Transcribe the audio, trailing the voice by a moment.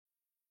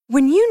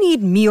When you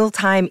need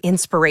mealtime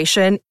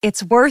inspiration,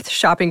 it's worth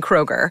shopping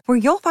Kroger, where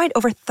you'll find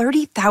over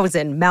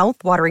 30,000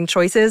 mouth-watering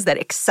choices that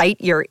excite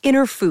your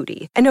inner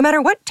foodie. And no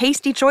matter what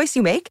tasty choice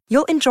you make,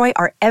 you'll enjoy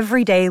our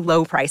everyday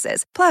low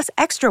prices, plus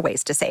extra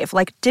ways to save,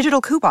 like digital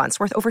coupons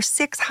worth over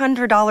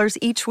 $600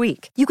 each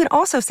week. You can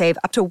also save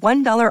up to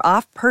 $1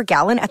 off per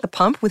gallon at the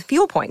pump with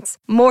fuel points.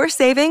 More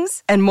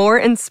savings and more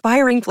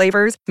inspiring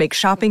flavors make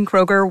shopping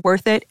Kroger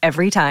worth it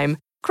every time.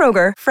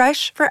 Kroger,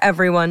 fresh for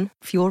everyone.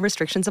 Fuel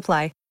restrictions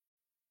apply.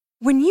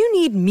 When you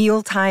need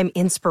mealtime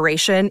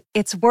inspiration,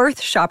 it's worth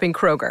shopping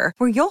Kroger,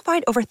 where you'll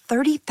find over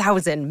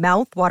 30,000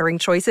 mouth-watering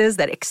choices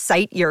that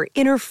excite your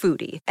inner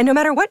foodie. And no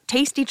matter what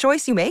tasty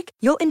choice you make,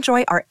 you'll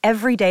enjoy our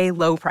everyday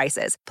low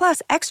prices,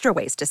 plus extra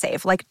ways to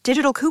save, like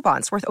digital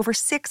coupons worth over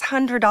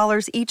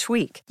 $600 each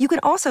week. You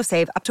can also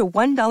save up to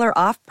 $1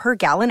 off per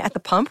gallon at the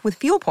pump with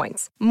fuel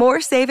points.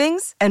 More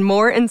savings and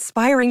more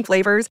inspiring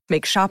flavors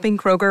make shopping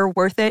Kroger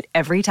worth it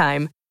every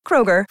time.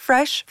 Kroger,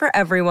 fresh for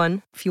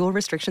everyone. Fuel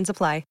restrictions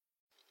apply.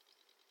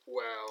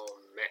 Well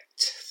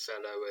met,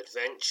 fellow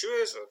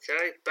adventurers.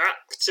 Okay,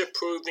 back to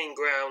Proving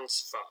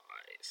Grounds 5.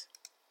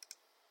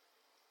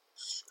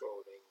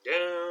 Scrolling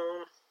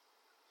down.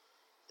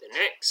 The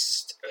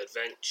next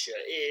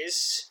adventure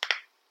is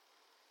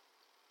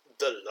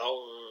The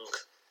Long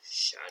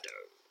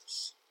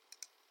Shadows.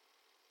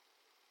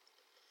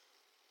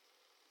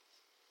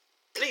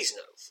 Please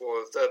note, for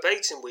a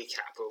verbatim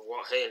recap of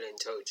what Helen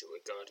told you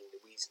regarding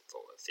the reason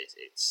for her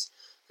visits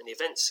and the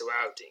events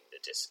surrounding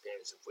the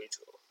disappearance of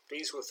Whitwell,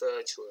 please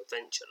refer to her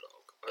adventure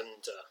log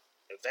under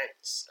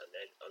Events and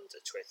then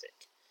under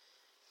Traffic.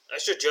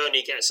 As your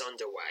journey gets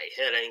underway,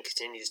 Helen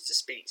continues to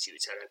speak to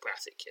you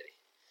telegraphically.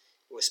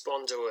 You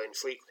respond to her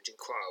infrequent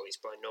inquiries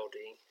by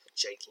nodding and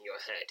shaking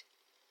your head,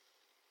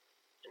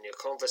 and your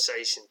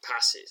conversation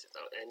passes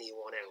without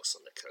anyone else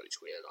on the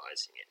coach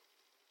realising it.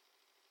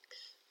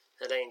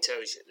 Helene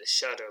tells you that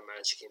shadow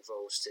magic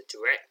involves the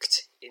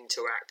direct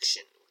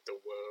interaction with the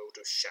world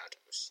of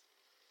shadows.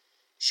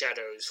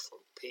 Shadows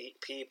from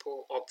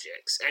people,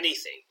 objects,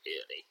 anything,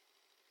 really,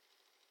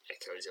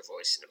 echoes a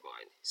voice in the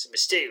mind. It's a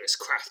mysterious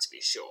craft, to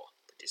be sure,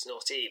 but it's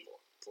not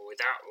evil, for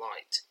without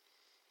light,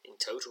 in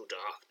total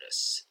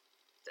darkness,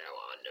 there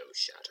are no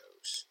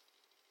shadows.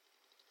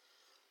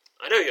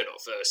 I know you're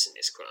not versed in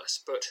this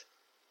class, but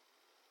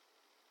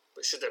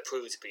should there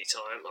prove to be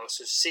time, I'll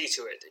see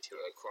to it that you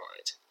are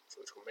acquired,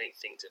 for it will make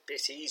things a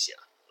bit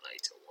easier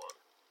later on.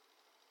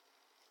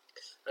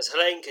 As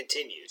Helene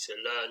continues to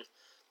learn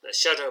that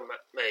shadow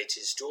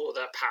mages draw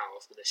their power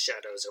from the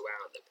shadows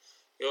around them,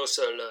 you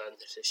also learn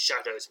that as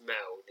shadows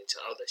meld into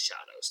other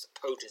shadows, the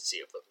potency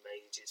of a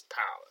mage's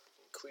power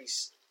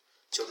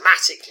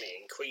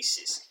dramatically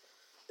increases.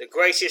 The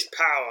greatest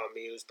power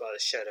used by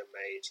the shadow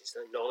mage is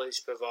the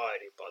knowledge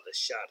provided by the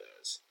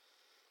shadows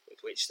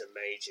with which the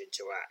mage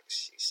interacts,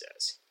 she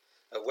says.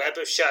 A web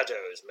of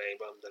shadows may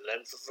run the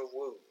length of a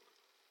room,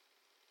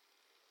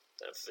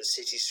 length of a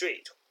city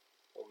street,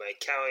 or may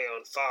carry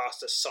on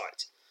fast a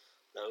sight,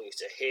 allowing you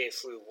to hear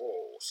through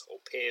walls or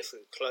peer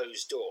through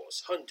closed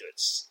doors,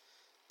 hundreds,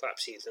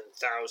 perhaps even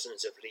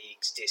thousands of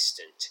leagues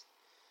distant.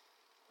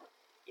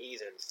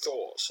 Even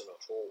thoughts are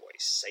not always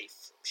safe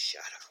from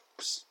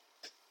shadows.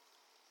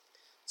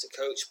 As the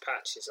coach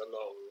patches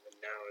along the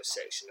narrow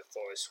section of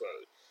Forest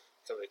Road,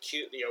 become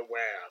acutely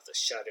aware of the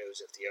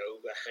shadows of the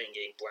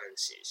overhanging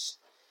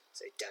branches as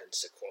they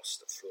dance across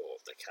the floor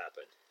of the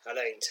cabin.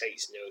 Helene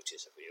takes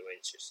notice of your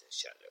interest in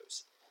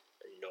shadows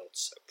and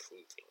nods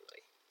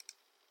approvingly.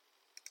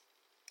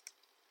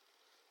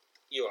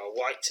 You are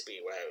right to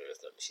be wary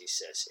of them, she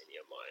says in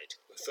your mind,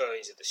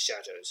 referring to the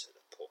shadows that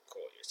have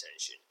caught your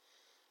attention.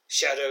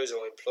 Shadows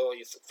will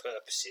employ you for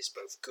purposes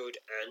both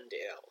good and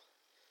ill,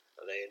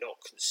 and they are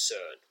not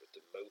concerned with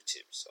the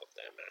motives of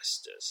their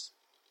masters.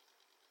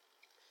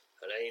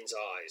 Helene's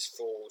eyes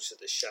fall to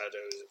the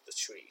shadows of the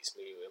trees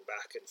moving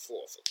back and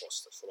forth across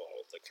the floor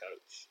of the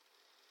coach.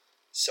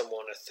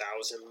 Someone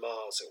 1,000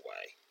 miles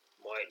away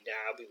might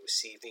now be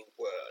receiving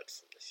word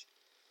from the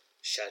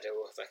shadow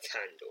of a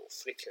candle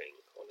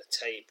flickering on a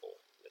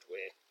table that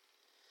we're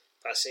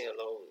passing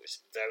along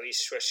this very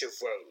stretch of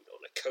road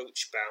on a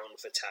coach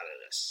bound for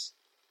Talanus.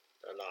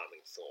 An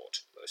alarming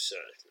thought, most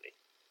certainly,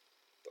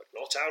 but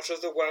not out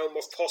of the realm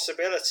of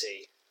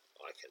possibility,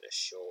 I can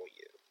assure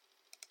you.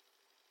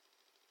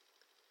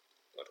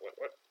 What?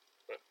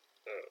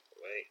 Oh,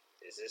 wait,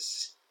 is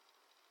this?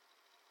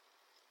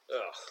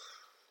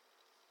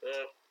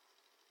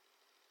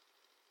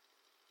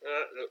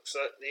 Looks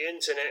like the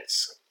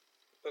internet's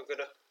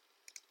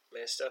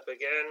messed up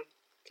again.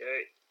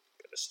 Okay,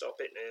 gotta stop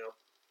it now.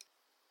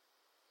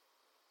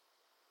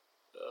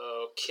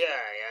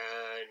 Okay,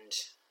 and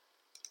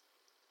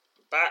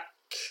back.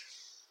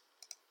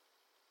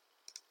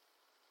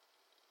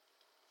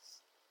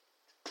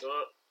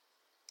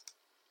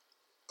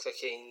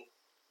 Clicking.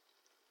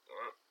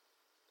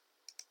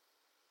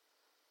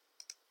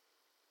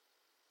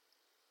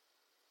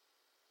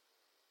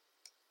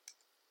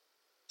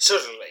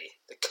 Suddenly,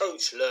 the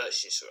coach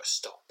lurches to a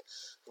stop,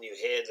 and you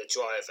hear the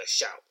driver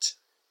shout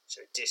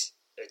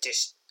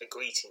a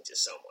greeting to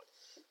someone.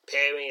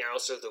 Peering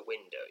out of the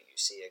window, you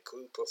see a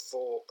group of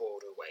 4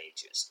 border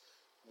rangers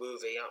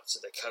moving up to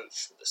the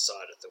coach from the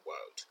side of the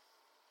road.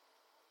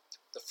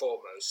 The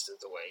foremost of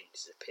the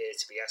rangers appear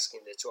to be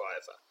asking the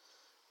driver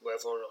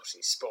whether or not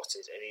he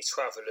spotted any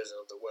travellers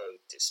on the road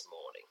this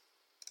morning.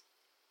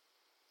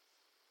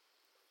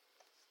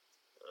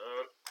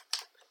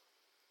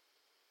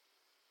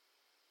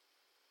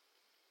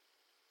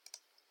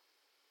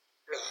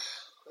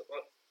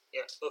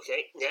 Yeah,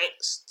 okay,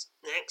 next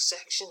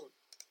section.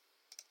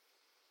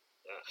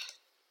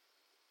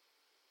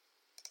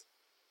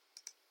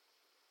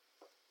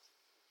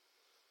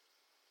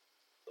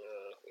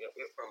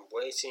 I'm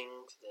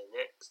waiting for the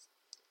next.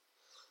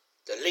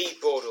 The lead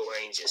border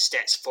ranger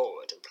steps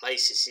forward and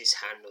places his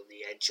hand on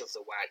the edge of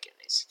the wagon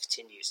as he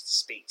continues to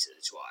speak to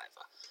the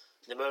driver.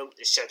 The moment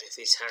the shadow of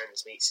his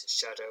hands meets the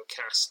shadow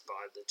cast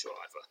by the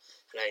driver,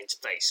 Elaine's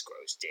face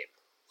grows dim.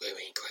 "We're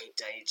in great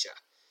danger,"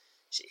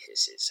 she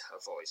hisses, her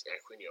voice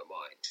echoing your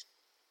mind.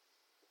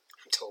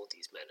 "I'm told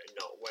these men are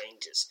not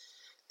rangers.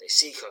 They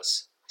seek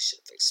us. I should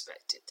have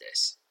expected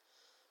this."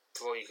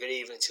 Before you could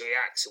even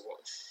react to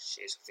what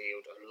she has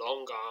revealed, a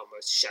long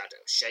armoured shadow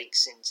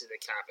shakes into the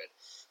cabin,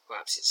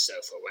 wraps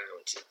itself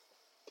around you.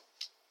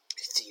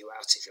 It threw you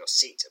out of your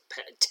seat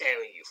and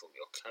tearing you from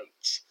your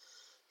coach.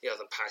 The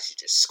other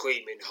passengers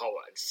scream in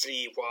horror and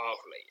flee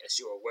wildly as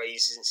you are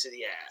raised into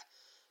the air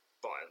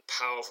by a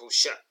powerful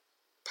shadow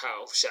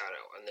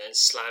and then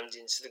slammed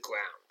into the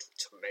ground with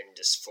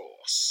tremendous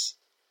force.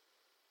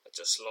 I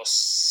just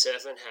lost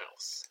 7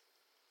 health.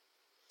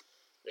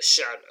 The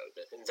shadow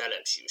that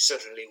envelops you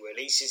suddenly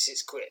releases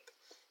its grip,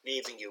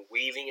 leaving you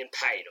weaving in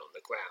pain on the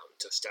ground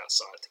just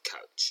outside the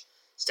coach.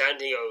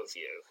 Standing over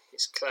you,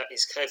 his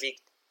heavy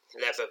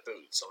leather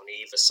boots on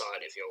either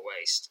side of your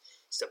waist,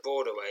 is the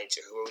border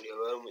ranger who only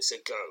moments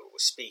ago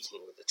was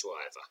speaking with the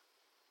driver.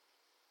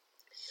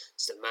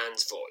 It's the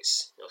man's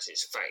voice, not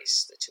his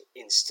face, that you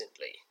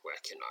instantly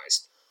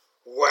recognized.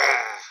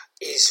 "Where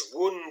is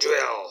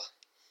Wundrill?"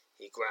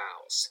 he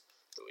growls,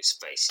 though his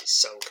face is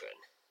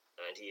sunken,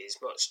 and he is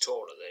much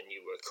taller than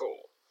you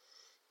recall.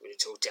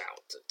 Little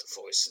doubt that the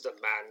voice of the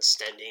man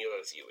standing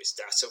over you is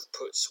that of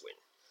Putzwin,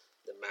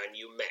 the man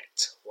you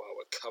met while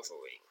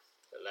recovering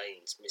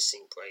Elaine's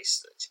missing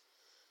bracelet.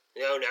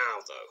 You know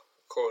now, though,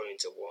 according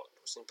to what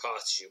was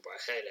imparted to you by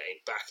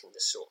Helene back in the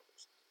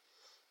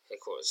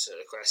headquarters of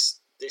the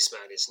Crest, this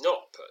man is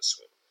not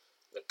Putzwin.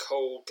 The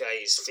cold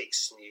gaze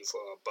fixed on you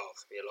from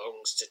above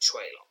belongs to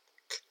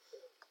Traylock,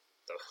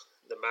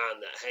 the man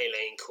that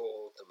Helene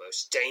called the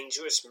most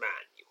dangerous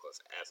man you have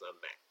ever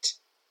met.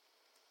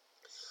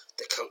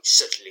 The coach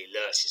suddenly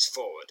lurches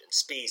forward and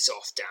speeds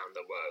off down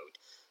the road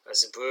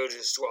as the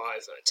broder's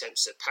driver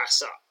attempts to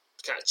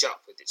catch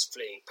up with its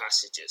fleeing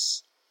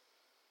passengers.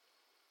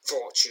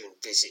 "Fortune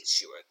visits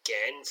you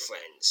again,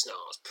 friend,"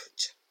 snarls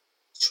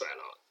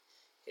Traylock,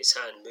 his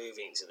hand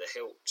moving to the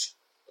hilt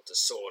of the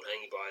sword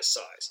hanging by his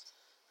side.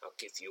 "I'll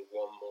give you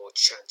one more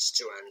chance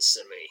to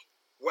answer me.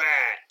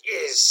 Where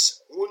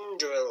is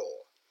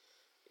Wundrill?"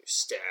 You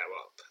stare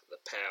up at the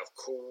pair of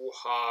cool,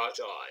 hard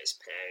eyes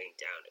peering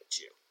down at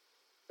you.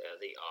 They are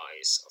the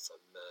eyes of a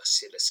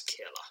merciless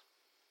killer.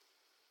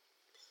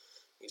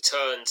 You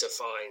turn to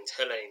find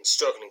Helene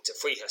struggling to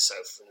free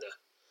herself from the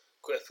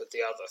grip of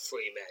the other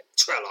 3 men.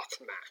 Traylock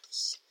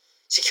mouths.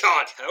 "She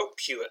can't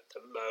help you at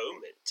the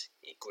moment,"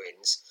 he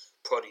grins,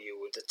 prodding you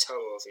with the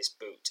toe of his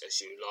boot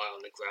as you lie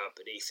on the ground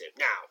beneath him.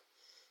 "Now,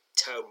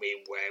 tell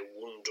me where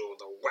Wundrill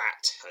the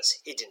Rat has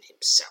hidden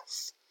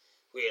himself.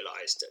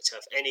 Realise that to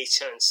have any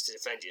chance to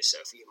defend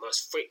yourself, you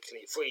must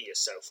quickly free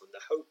yourself from the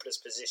hopeless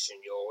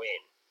position you're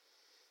in.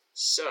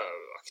 So,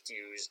 I could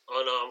use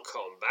unarmed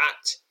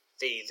combat,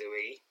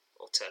 thievery,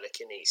 or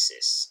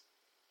telekinesis."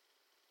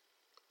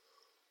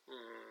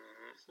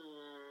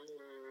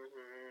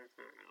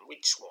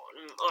 Which one?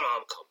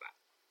 Unarmed combat.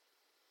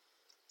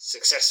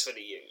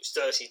 Successfully used.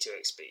 32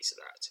 XP to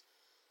that.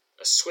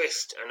 A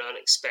swift and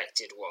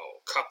unexpected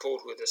roll,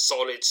 coupled with a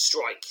solid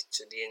strike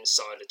to the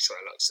inside of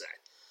Traylock's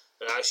leg,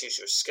 allows you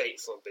to escape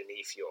from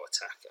beneath your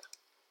attacker.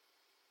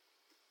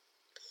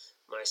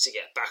 Manage to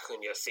get back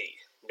on your feet,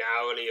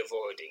 narrowly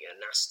avoiding a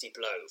nasty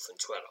blow from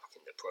Traylock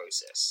in the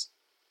process.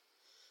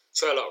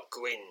 Traylock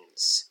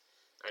grins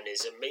and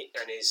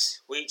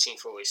is reaching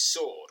for his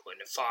sword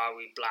when a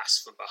fiery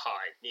blast from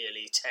behind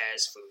nearly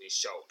tears through his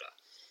shoulder.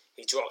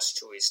 He drops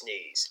to his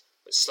knees,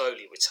 but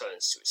slowly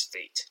returns to his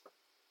feet.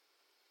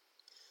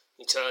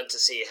 You turn to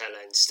see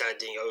Helene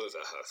standing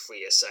over her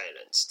 3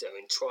 assailants, their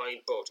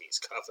entwined bodies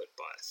covered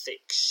by a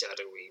thick,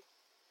 shadowy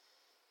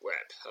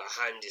web. Her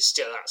hand is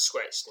still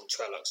outstretched in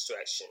Traylock's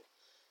direction,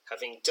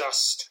 having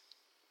dust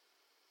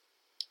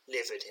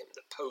delivered him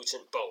the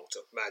potent bolt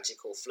of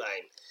magical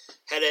flame.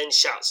 Helene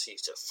shouts for you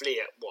to flee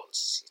at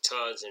once. He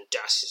turns and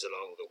dashes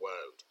along the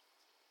road.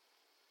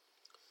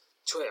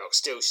 Traylock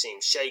still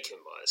seems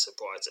shaken by a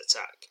surprise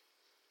attack,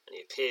 and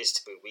he appears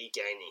to be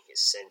regaining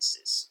his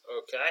senses.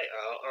 "Okay,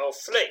 I'll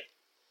flee,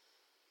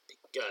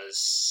 because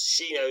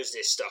she knows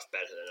this stuff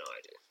better than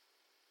I do."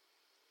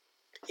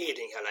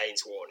 Heeding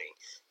Helene's warning,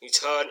 you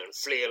turn and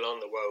flee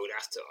along the road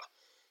after her.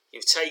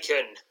 You've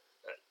taken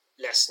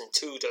less than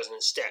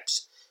 24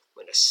 steps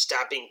when a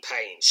stabbing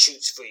pain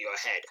shoots through your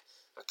head,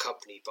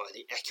 accompanied by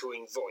the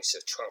echoing voice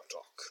of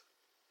Trotlock.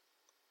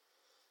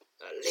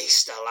 "At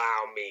least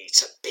allow me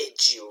to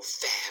bid you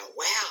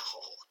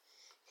farewell,"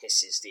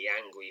 hisses the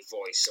angry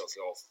voice of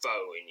your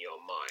foe in your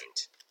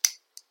mind.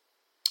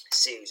 A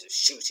series of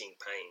shooting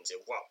pains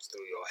erupt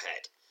through your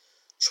head.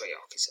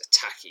 Treyarch is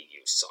attacking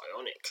you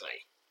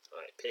psionically.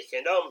 Right, pick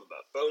a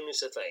number,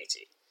 bonus of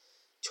 80.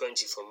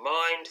 20 from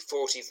mind,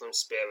 40 from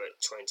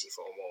spirit, 20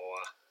 from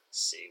aura.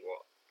 See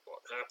what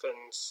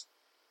happens.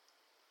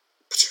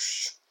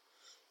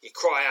 You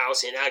cry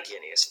out in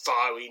agony as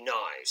fiery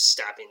knives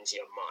stab into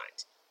your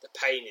mind. The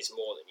pain is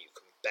more than you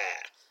can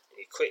bear, and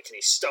you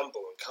quickly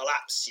stumble and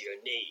collapse to your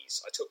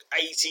knees. I took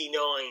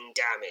 89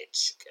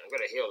 damage. Okay, I'm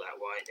going to heal that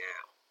right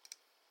now.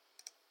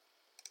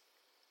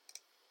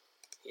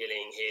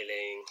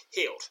 Healing.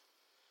 Healed.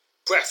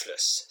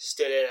 Breathless,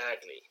 still in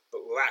agony,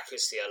 but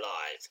miraculously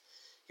alive,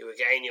 you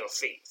regain your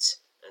feet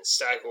and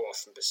stagger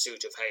off in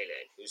pursuit of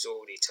Helen, who's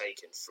already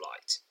taken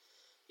flight.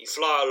 You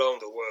fly along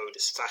the road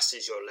as fast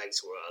as your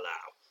legs will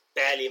allow,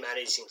 barely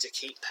managing to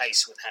keep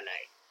pace with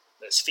Helen.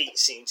 Those feet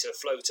seem to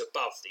float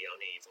above the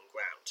uneven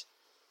ground.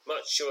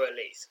 Much to your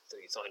relief, though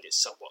you find it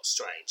somewhat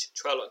strange,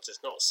 Trelloc does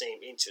not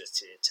seem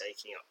interested in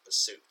taking up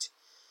pursuit.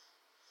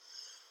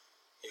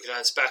 You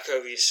glance back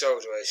over your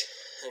shoulder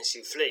as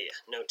you flee,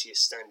 note you're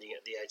standing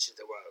at the edge of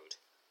the road,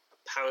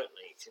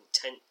 apparently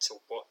content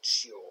to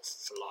watch your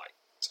flight.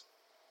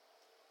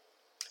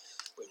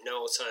 With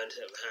no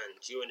alternative at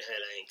hand, you and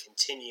Helene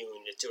continue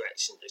in the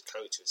direction the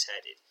coach was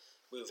headed,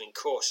 moving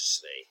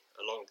cautiously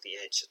along the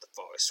edge of the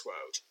forest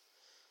road.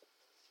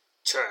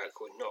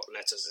 Turk would not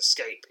let us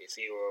escape if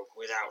he were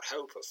without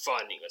hope of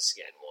finding us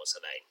again, was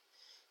Helene.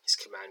 His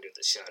command of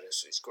the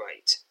shadows was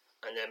great,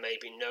 and there may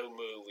be no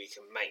move we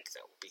can make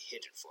that will be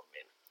hidden from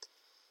him.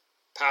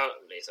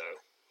 Apparently, though,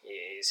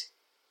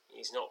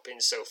 he's not been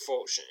so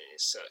fortunate in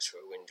his search for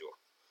a Windle.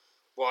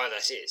 Why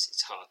that is,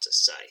 it's hard to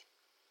say,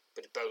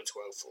 but it bodes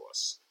well for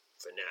us,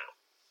 for now.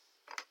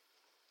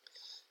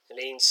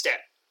 Helene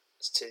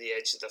steps to the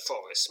edge of the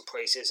forest and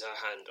places her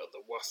hand on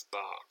the rough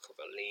bark of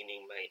a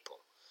leaning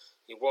maple.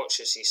 You watch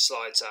as she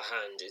slides her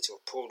hand into a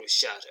pool of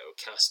shadow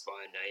cast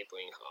by a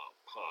neighbouring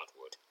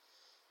hardwood.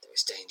 "There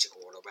is danger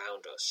all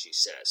around us," she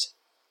says,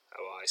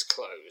 her eyes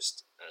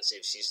closed, as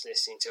if she's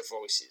listening to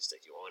voices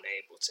that you are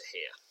unable to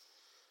hear.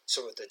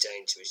 Some of the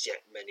danger is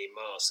yet many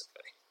miles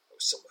away, though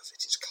some of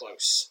it is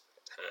close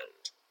at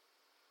hand.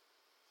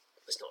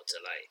 It must not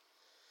delay.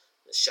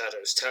 The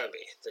shadows tell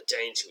me the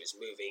danger is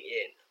moving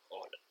in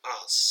on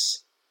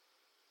us.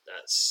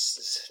 That's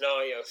the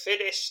scenario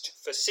finished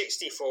for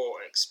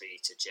 64 XP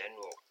to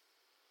General.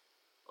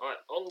 Alright,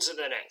 on to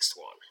the next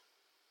one.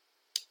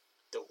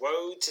 The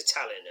Road to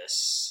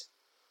Talinus,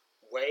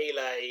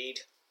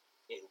 Waylaid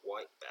in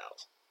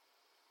Whitebell.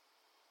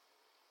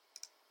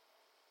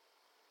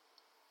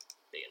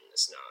 Begin the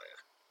scenario.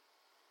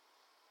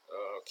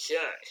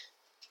 Okay.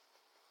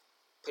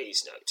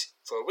 Please note,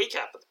 for a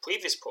recap of the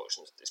previous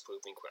portions of this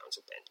Proving Grounds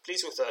event,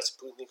 please refer to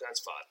Proving Grounds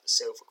 5, The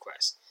Silver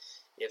Crest,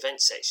 in the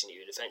event section of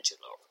your adventure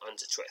log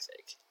under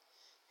Traffic.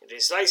 It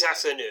is late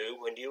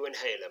afternoon when you and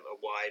Halem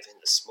arrive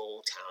in the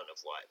small town of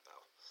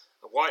Whitebell.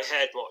 A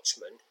white-haired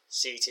watchman,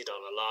 seated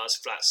on a large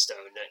flat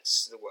stone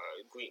next to the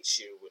road, greets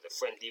you with a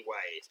friendly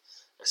wave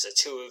as the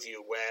two of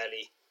you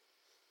warily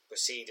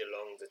proceed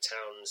along the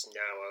town's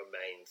narrow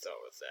main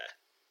thoroughfare.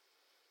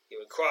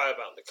 You inquire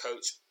about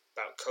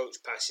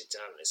coach passage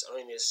Talinus,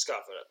 only to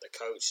discover that the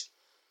coach,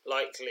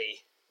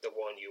 likely the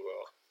one you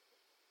were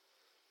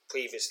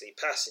previously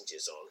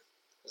passengers on,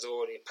 has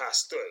already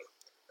passed through.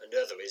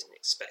 Another isn't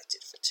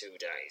expected for 2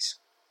 days.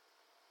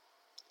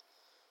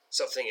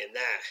 "Something in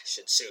there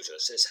should suit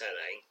us," says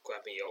Helene,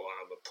 grabbing your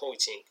arm and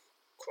pointing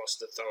across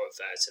the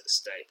thoroughfare to the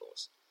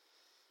stables.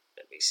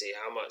 "Let me see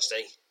how much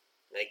they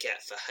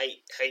get for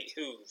hate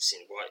hooves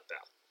in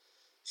Whitebell."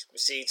 She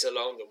proceeds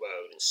along the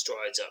road and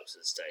strides up to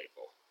the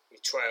stable. You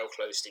trail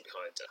closely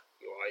behind her,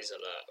 your eyes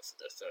alert for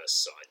the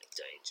first sign of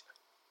danger.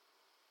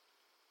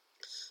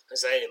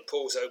 As Helene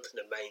pulls open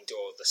the main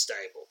door of the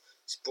stable,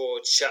 its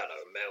broad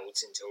shadow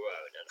melds into her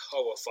own, and a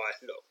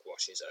horrified look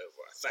washes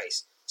over her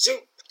face.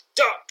 "Zoop!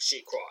 Duck!"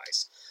 she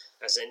cries,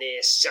 as a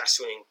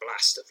near-shattering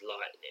blast of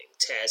lightning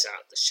tears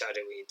out the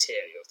shadowy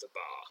interior of the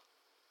bar,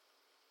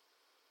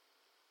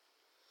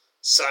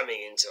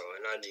 slamming into her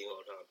and landing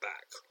on her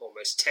back,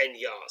 almost 10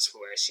 yards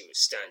from where she was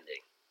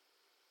standing.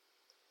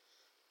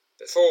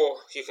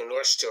 Before you can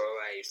rush to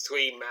her aid,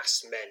 3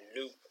 masked men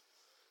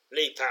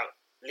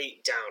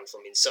leap down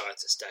from inside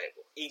the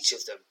stable, each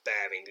of them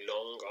bearing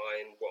long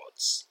iron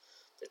rods,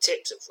 the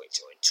tips of which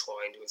are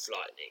entwined with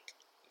lightning.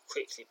 You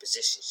quickly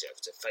position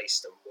yourself to face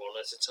them one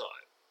at a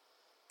time.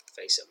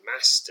 Face a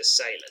masked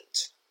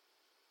assailant.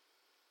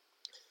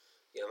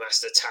 Your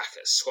masked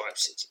attacker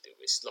swipes at you with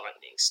his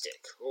lightning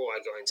stick. "Oh, I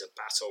go into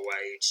battle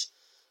rage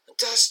and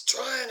just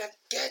trying to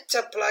get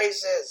to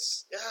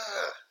places."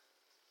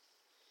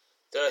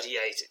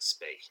 38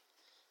 XP.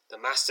 The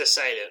masked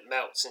assailant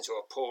melts into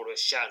a pool of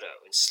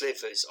shadow and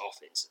slithers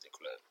off into the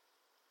gloom.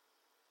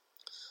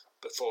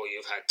 Before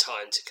you've had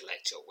time to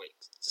collect your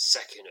wits, the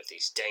second of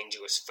these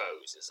dangerous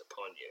foes is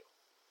upon you.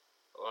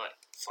 Alright,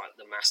 fight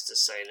the master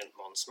assailant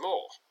once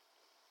more.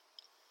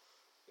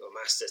 Your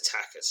master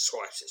attacker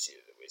swipes at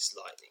you with his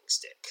lightning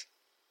stick.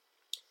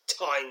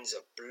 Tines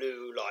of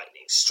blue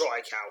lightning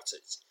strike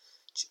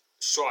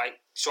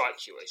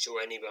you as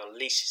your enemy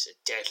unleashes a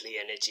deadly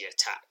energy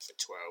attack for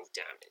 12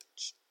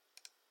 damage.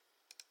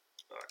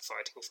 Alright,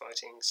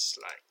 fighting,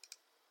 slay.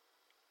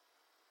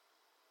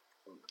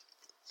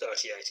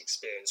 38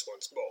 experience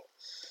once more.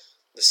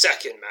 The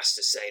second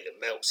master assailant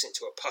melts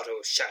into a puddle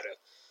of shadow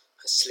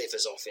and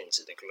slithers off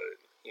into the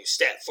gloom. You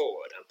step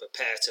forward and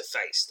prepare to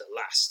face the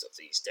last of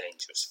these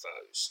dangerous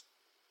foes.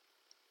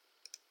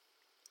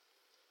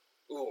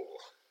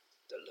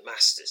 The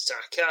master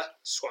attacker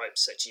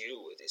swipes at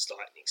you with his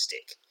lightning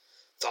stick.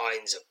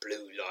 Vines of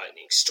blue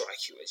lightning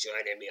strike you as your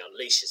enemy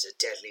unleashes a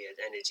deadly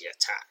energy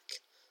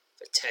attack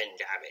for 10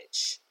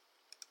 damage.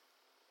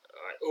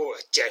 Alright,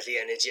 a deadly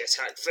energy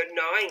attack for 9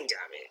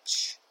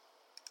 damage.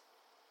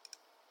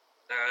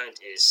 And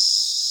is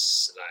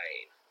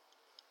slain.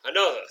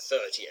 Another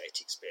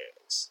 38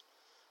 experience.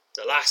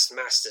 The last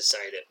master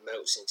assailant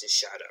melts into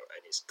shadow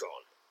and is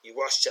gone. You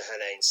rush to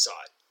Helene's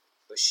side,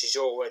 but she's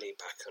already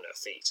back on her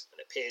feet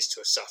and appears to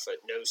have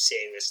suffered no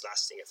serious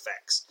lasting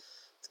effects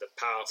for the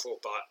powerful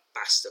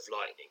blast of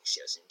lightning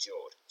she has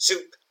endured.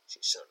 Soup, she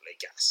suddenly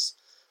gasps,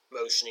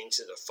 motioning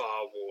to the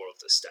far wall of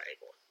the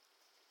stable.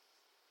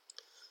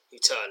 You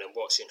turn and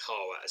watch in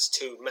horror as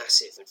two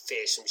massive and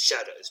fearsome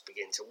shadows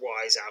begin to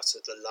rise out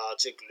of the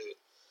larger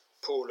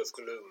pool of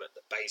gloom at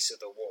the base of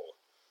the wall.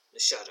 The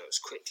shadows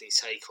quickly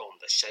take on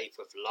the shape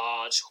of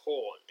large,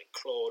 horned and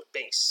clawed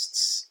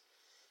beasts.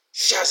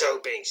 "Shadow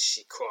beast!"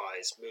 she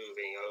cries,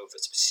 moving over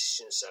to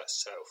position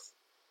herself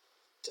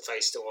to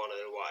face the one on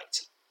the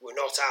right. "We're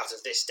not out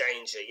of this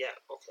danger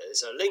yet." Okay,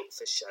 there's a link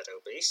for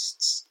shadow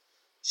beasts.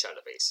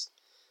 Shadow beasts.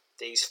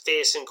 These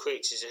fearsome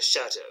creatures of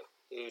shadow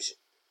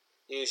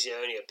usually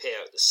only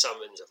appear at the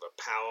summons of a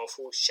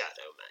powerful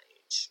shadow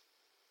mage.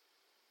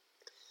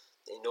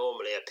 They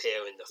normally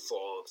appear in the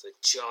form of a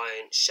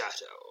giant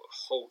shadow or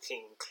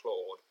hulking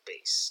clawed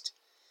beast.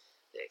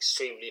 They're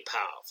extremely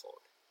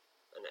powerful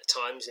and at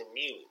times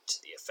immune to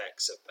the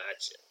effects of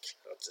magic.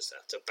 I'll just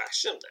have to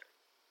bash them then.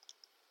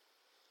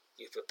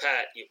 You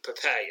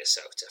prepare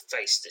yourself to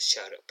face the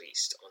shadow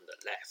beast on the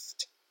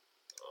left.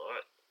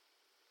 Alright.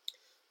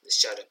 The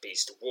shadow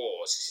beast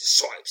roars as it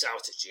swipes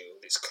out at you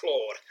with its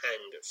clawed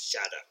hand of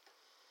shadow.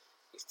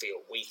 You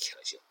feel weak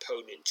as your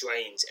opponent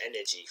drains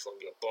energy from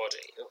your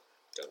body. Oh,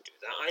 don't do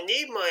that. I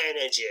need my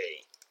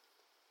energy.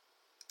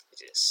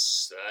 It is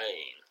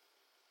slain.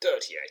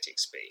 38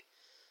 XP.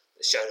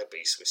 The shadow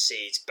beast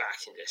recedes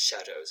back into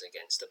shadows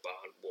against the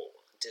barred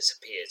wall and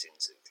disappears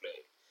into the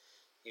gloom.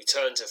 You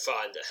turn to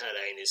find that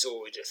Helene has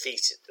already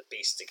defeated the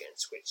beast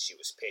against which she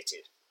was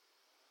pitted.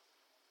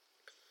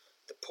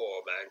 The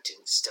poor man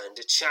didn't stand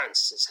a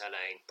chance, says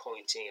Helene,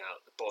 pointing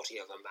out the body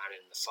of a man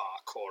in the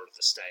far corner of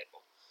the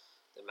stable.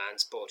 The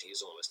man's body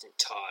is almost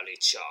entirely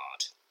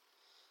charred,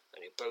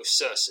 and you're both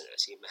certain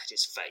that he met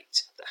his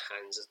fate at the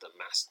hands of the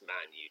masked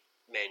men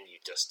you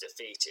just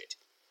defeated.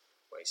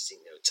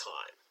 Wasting no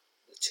time,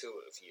 the two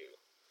of you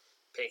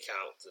pick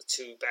out the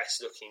two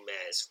best-looking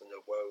mares from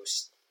the Woe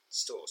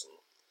stores and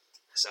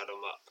saddle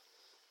them up.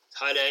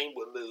 Helene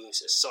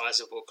removes a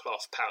sizable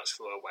cloth pouch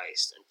from her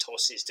waist and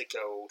tosses the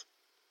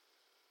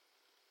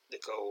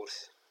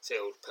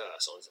gold-filled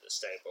purse onto the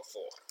stable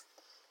floor.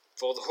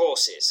 "For the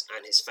horses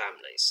and his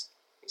families,"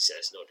 he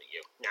says, nodding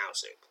you. "Now,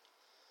 Zoop,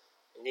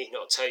 I need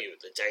not tell you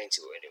the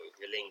danger when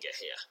we linger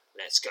here.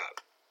 Let's go."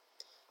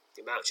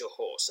 You mount your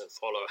horse and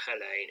follow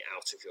Helene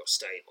out of your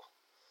stable.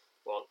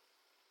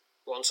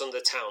 Once on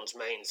the town's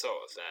main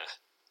thoroughfare,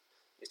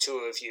 the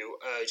two of you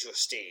urge your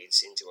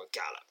steeds into a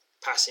gallop,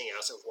 passing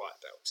out of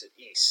Whitebelt to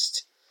the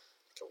east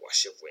like a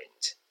rush of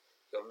wind.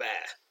 Your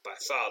mare, by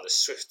far the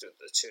swifter of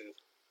the two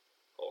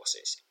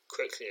horses,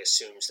 quickly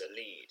assumes the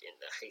lead in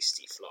the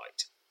hasty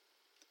flight.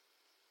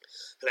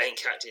 Helene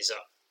catches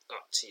up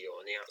to you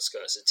on the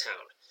outskirts of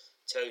town,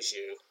 tells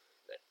you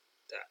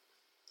that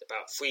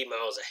about 3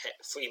 miles ahead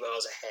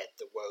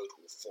the road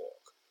will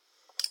fork.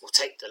 "We'll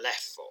take the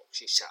left fork,"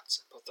 she shouts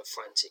above the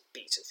frantic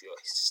beat of your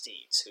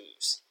steed's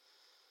hooves.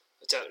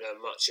 "I don't know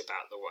much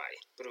about the way,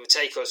 but it will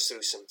take us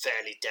through some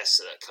fairly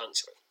desolate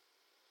country.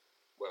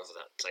 Whether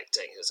that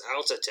takes us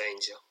out of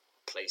danger or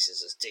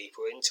places us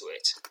deeper into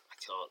it, I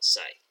can't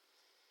say.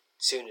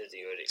 Sooner than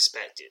you had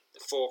expected, the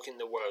fork in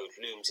the road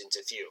looms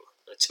into view,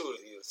 and the two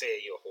of you veer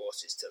your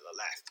horses to the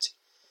left.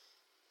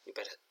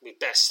 We'd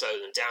best slow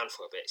them down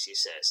for a bit," she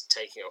says,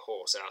 taking her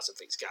horse out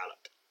of its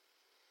gallop.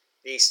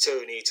 "These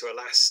two need to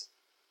last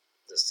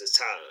us to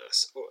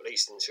us, or at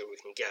least until we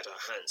can get our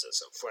hands on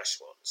some fresh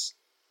ones."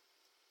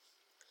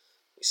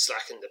 You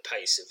slacken the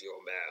pace of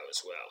your mare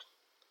as well.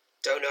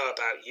 "Don't know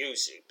about you,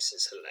 Zoop,"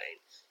 says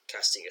Helene,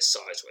 casting a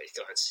sideways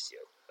glance at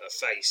you, her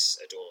face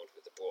adorned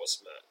with a broad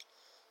smirk.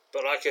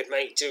 "But I could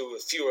make do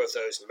with fewer of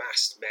those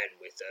masked men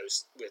with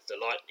the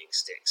lightning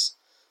sticks.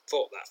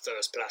 Thought that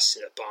first blast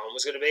in the barn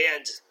was going to be the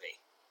end of me."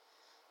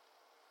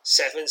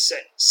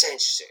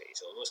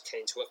 Centuries almost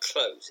came to a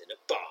close in a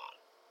barn.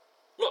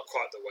 Not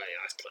quite the way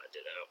I've planned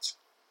it out.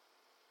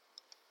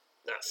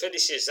 That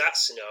finishes that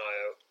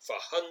scenario for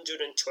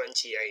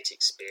 128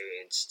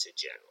 experience to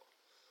general.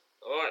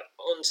 Alright,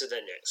 on to the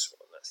next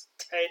one. That's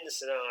 10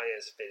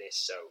 scenarios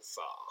finished so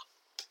far.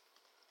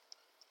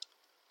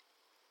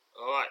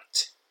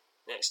 Alright,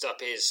 next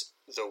up is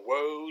The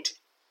Road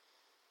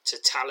to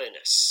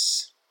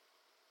Talinus.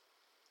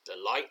 The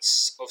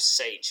Lights of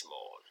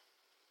Sagemorn.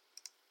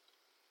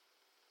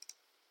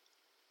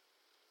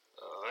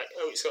 Alright,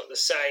 it's got the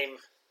same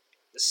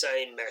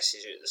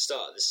message at the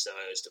start of the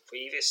scenario as the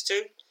previous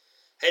two.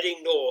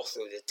 Heading north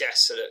through the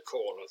desolate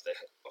corner of the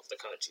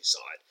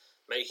countryside,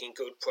 making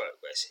good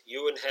progress,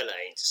 you and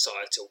Helene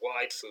decide to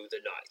ride through the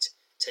night,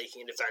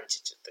 taking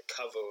advantage of the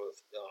cover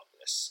of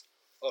darkness.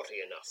 Oddly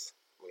enough,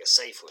 we are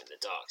safer in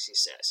the dark, she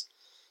says.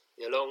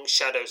 The long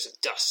shadows of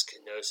dusk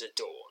and those of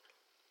dawn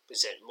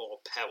present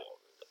more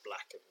peril than the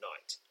black of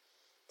night.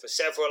 For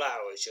several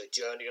hours your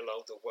journey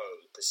along the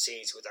road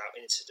proceeds without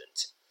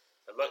incident,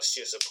 and much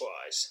to your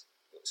surprise,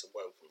 it was a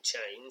welcome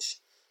change.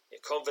 Your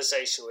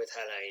conversation with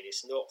Helene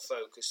is not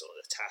focused on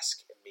the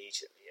task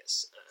immediately at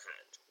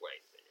hand.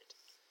 Wait a minute.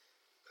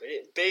 Could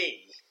it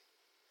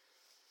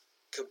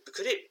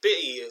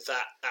be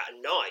that at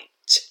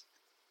night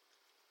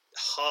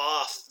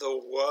half the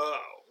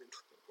world,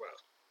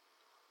 well,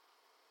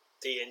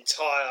 the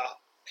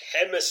entire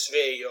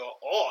hemisphere you're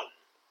on,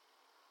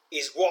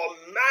 is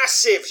one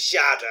massive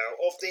shadow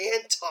of the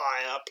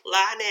entire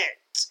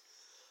planet?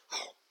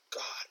 Oh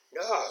God,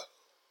 no.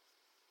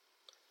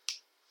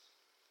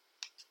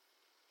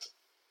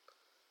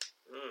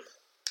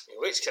 In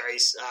which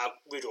case,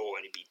 we'd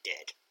already be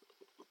dead.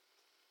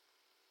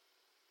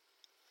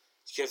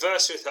 You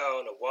converse with her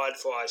on a wide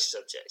variety of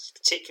subjects,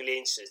 particularly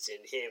interested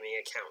in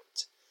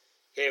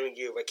hearing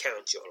you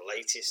recount your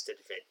latest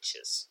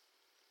adventures.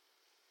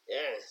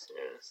 Yes. Do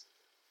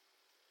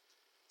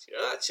you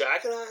know that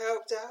dragon I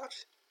helped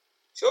out?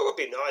 Sure would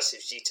be nice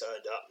if she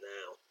turned up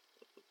now.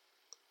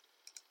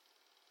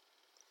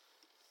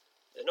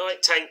 The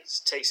night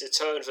takes a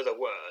turn for the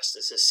worst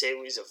as a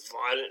series of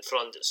violent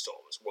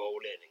thunderstorms roll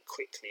in and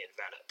quickly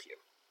envelop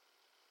you.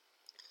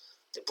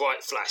 The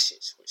bright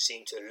flashes, which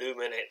seem to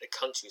illuminate the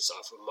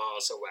countryside for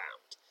miles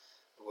around,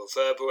 the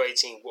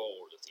reverberating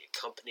roll of the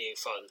accompanying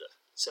thunder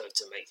serve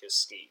to make your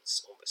steeds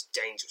almost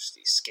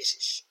dangerously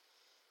skittish.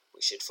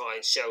 We should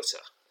find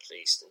shelter, at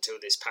least, until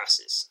this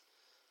passes.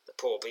 The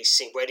poor beast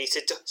seem ready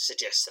to die,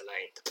 suggests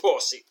Helene. The poor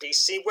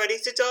beast seem ready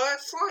to die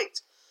of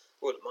fright.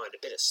 Wouldn't mind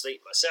a bit of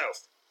sleep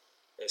myself.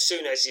 As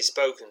soon as he's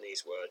spoken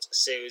these words, a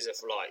series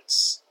of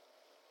lights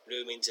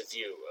loom into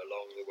view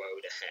along the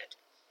road ahead.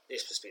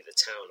 This must be the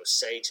town of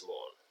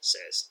Sagemorn,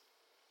 says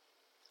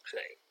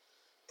Helene,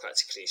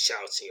 practically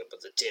shouting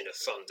above the din of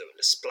thunder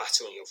and the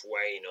splattering of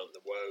rain on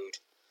the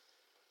road.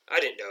 I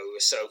didn't know we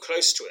were so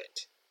close to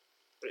it,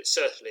 but it's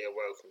certainly a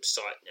welcome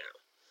sight now.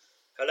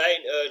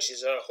 Helene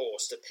urges her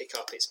horse to pick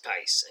up its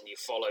pace, and you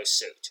follow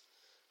suit.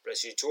 But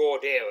as you draw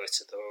nearer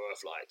to the row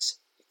of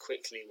lights, you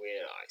quickly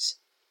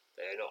realise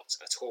they are not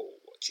at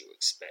all what you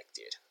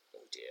expected.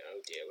 Oh dear,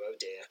 oh dear, oh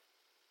dear.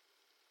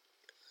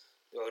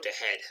 The road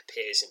ahead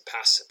appears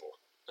impassable.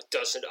 A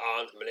dozen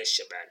armed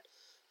militiamen,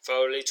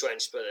 thoroughly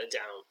drenched by the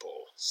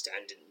downpour,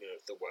 stand in the middle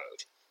of the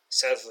road.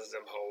 Several of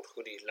them hold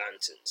hooded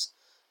lanterns,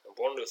 and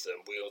one of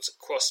them wields a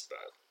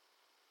crossbow,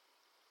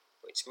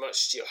 which,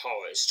 much to your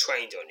horror, is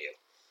trained on you.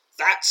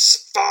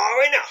 That's far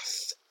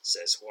enough,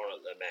 says one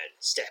of the men,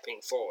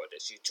 stepping forward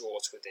as you draw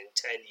to within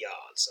 10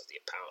 yards of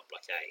the apparent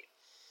blockade.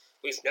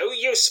 We've no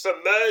use for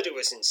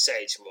murderers in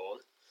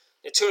Sagemorn.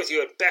 The two of you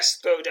had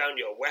best throw down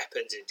your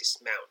weapons and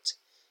dismount.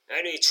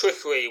 Any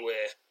trickery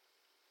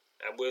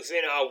and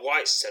within our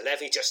rights to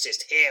levy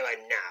justice here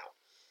and now.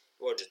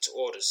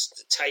 Orders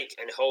to take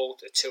and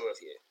hold the two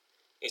of you.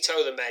 You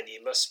tell the men they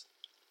must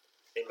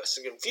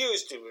have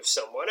confused you with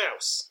someone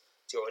else.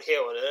 You're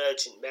here on an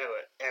urgent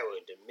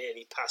errand and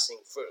merely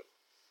passing through.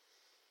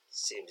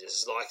 Seems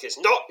as like as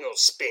not you'll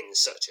spin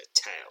such a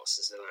tale,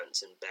 says the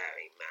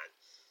lantern-bearing man.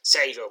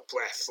 Save your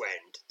breath,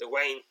 friend. The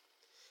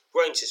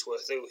Rangers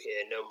were through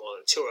here no more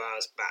than 2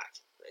 hours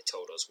back. They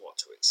told us what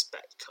to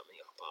expect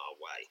coming up our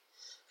way.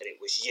 And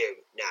it was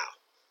you. Now,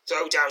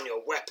 throw down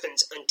your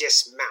weapons and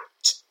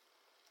dismount.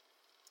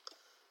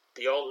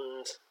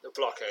 Beyond the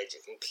blockade, you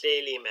can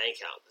clearly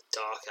make out the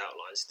dark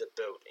outlines of the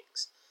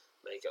buildings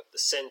make up the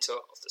centre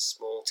of the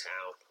small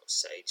town of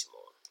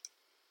Sagemorn.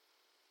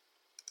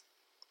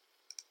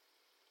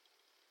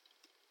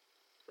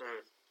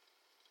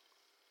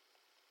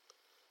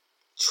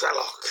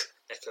 Trelloc,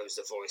 echoes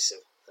the voice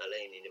of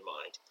Helene in your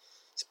mind.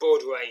 His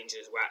bored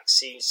ranger's wax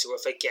seems to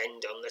have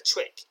again done the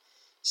trick.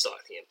 He's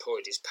likely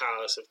employed his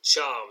powers of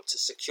charm to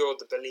secure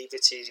the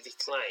believability of his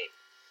claim.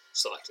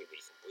 It's likely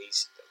we can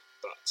reason them,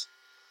 but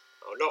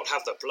I'll not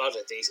have the blood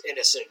of these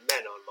innocent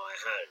men on my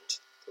hand.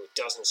 For a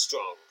dozen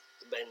strong,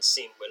 the men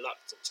seem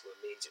reluctant to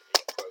immediately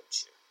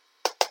approach you.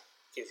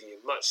 Give you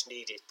much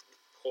needed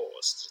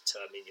pause to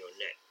determine your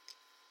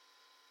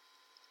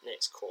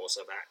next course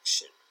of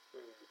action.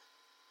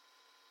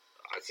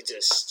 A I could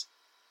just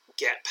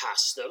get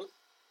past them,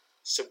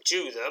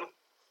 subdue them,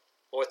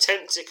 or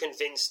attempt to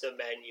convince the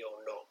men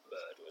you're not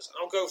murderers.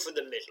 I'll go for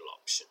the middle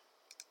option.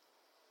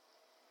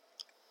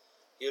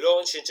 You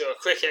launch into a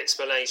quick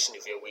explanation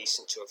of your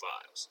recent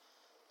travails.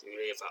 Do you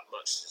leave that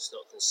much does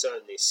not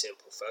concern these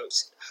simple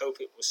folks, and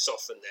hope it will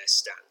soften their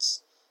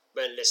stance.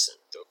 Men listen,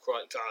 though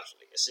quite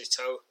guardedly, as they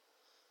tell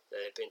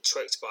they have been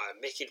tricked by a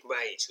wicked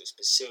mage who is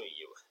pursuing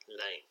you,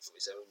 lame for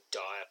his own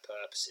dire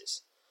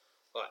purposes.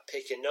 Right,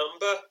 pick a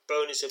number,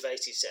 bonus of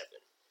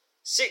 87.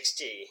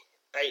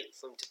 68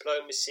 from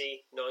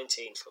diplomacy,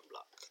 19 from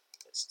luck.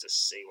 Let's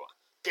just see what.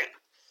 Yeah,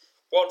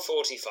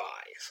 145.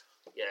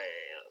 Yeah.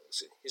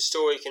 His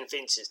story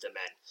convinces the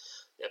men.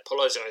 They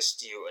apologise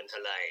to you and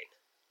Helene,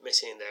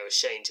 admitting they are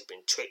ashamed to have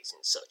been tricked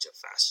in such a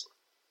fashion.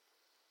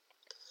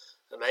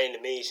 Helene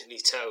immediately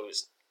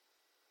tells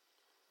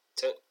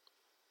that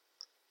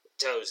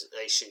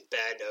they should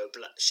bear no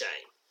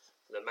shame.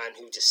 The man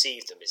who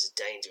deceived them is a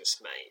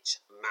dangerous mage,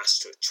 a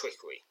master of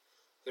trickery,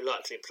 who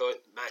likely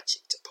employed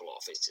magic to pull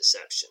off his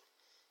deception.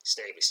 His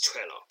name is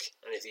Trelloc,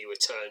 and if he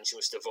returns, you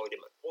must avoid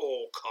him at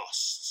all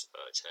costs,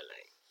 urged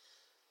Helene.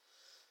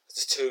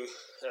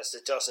 As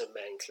the dozen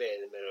men clear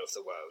the middle of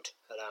the road,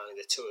 allowing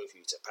the two of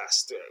you to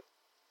pass through.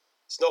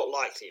 It's not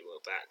likely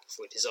we'll back,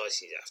 for it is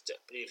icy after,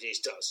 but if he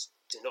does,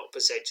 do not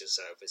present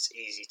yourself as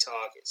easy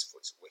targets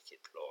for his wicked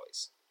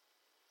ploys.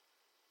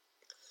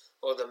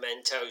 One of the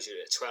men tells you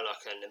that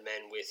Trelloc and the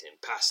men with him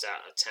passed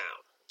out of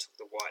town and took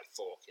the White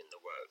Fork in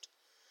the road.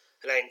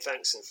 Helene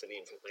thanks them for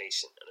the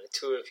information, and the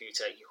two of you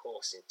take your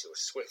horse into a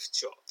swift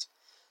trot.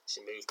 As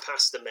you move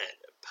past the men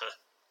and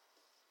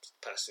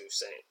pass through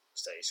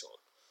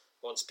Stathorn.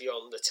 Once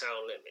beyond the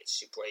town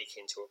limits, you break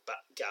into a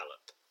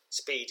gallop,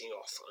 speeding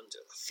off under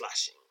the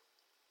flashing,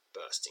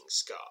 bursting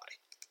sky.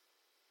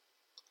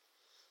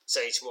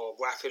 Sagemoor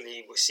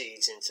rapidly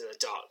recedes into the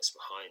darkness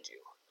behind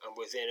you, and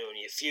within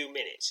only a few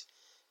minutes,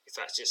 you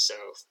find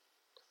yourself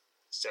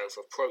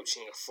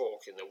approaching a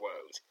fork in the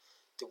road.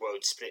 The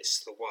road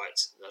splits to the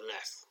right and the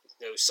left, with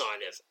no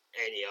sign of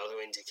any other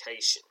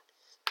indication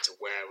to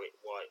where it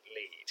might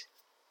lead.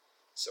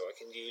 So I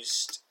can go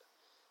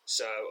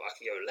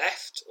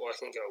left, or I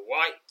can go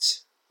right.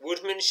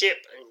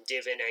 Woodmanship and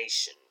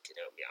divination can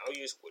help me. I'll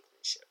use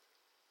woodmanship.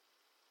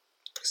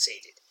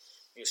 Proceeded.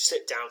 You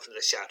slip down from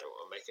the shadow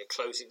and make a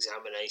close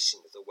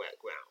examination of the wet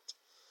ground.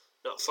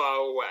 Not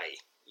far away,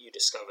 you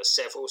discover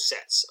several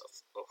sets of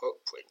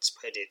footprints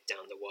headed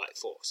down the White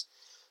Fork.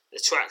 The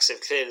tracks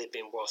have clearly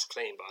been washed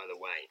clean by the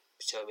rain,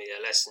 showing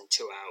they're less than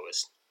 2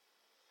 hours.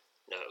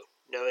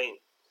 Knowing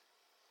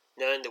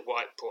the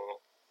White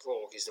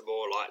Fork is the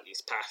more likely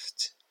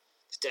path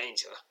to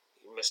danger,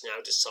 you must now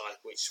decide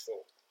which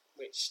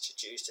to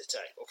choose to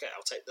take. Okay,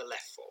 I'll take the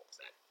left fork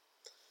then.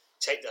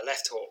 Take the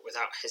left fork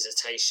without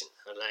hesitation,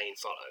 and Helene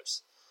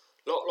follows.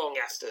 Not long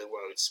after the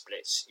road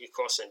splits, you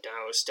cross a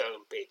narrow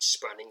stone bridge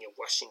spanning a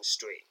rushing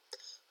stream,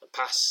 and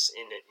pass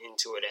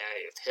into an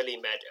area of hilly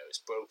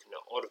meadows broken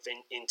at odd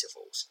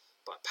intervals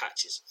by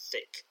patches of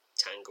thick,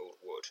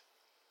 tangled wood.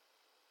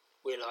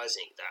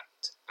 Realising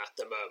that, at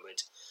the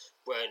moment,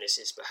 awareness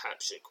is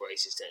perhaps your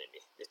greatest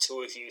enemy, the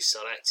two of you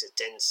select a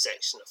dense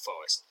section of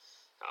forest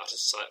out of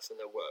sight from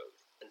the road,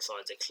 and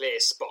find a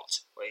clear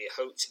spot where you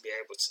hope to be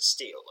able to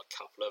steal a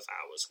couple of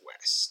hours'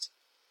 rest.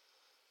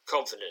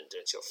 Confident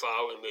that you're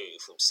far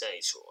removed from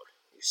Sagehorn,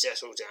 you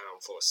settle down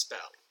for a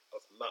spell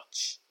of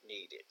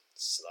much-needed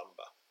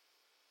slumber.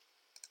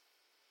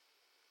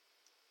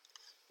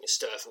 You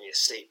stir from your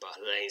sleep by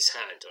Helene's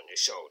hand on your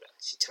shoulder.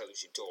 She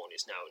tells you dawn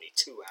is now only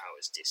 2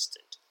 hours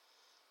distant.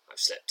 I've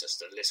slept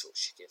just a little,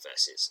 she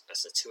confesses,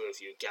 as the two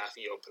of you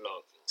gather your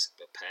belongings and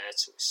prepare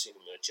to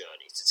resume your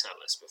journey to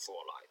Talos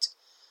before light.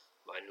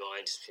 My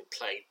mind has been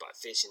plagued by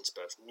visions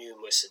both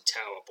numerous and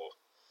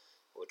terrible.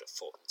 I would have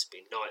thought them to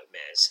be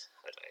nightmares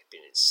had I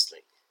been in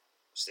sleep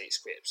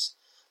scripts,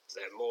 but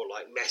they're more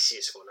like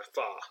messages from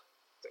afar,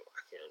 though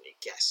I can only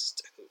guess as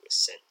to who has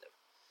sent them.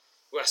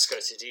 We ask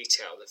her to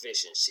detail the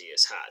visions she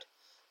has had,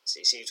 as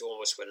she seems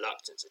almost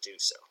reluctant to do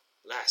so.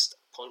 Last,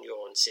 upon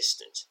your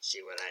insistence, she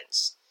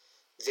relents.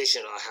 The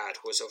vision I had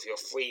was of your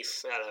 3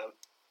 fellow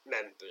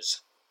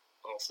members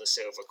of the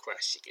Silver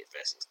Crest, she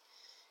confesses.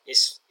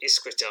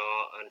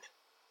 Iskridar and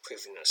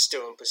Privina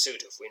still in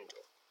pursuit of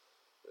Windle,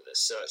 but the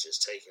search has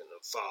taken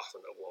them far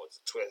from the wards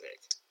of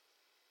Twithwick.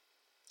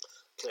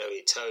 I can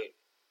only tell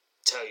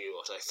you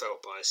what I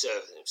felt by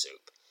observing them,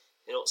 Zoop.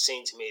 It did not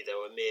seem to me they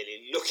were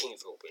merely looking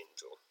for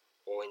Windle,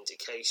 or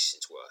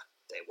indications were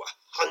they were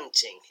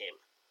hunting him,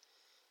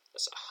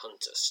 as a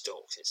hunter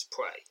stalks his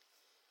prey.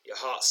 Your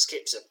heart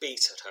skips a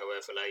beat at her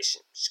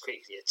revelation, which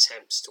quickly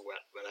attempts to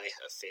relay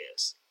her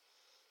fears.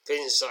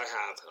 Visions I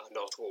have are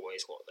not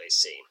always what they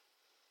seem.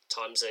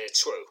 Times they are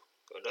true,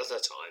 but other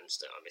times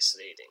they are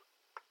misleading.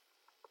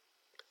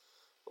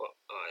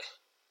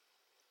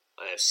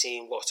 I have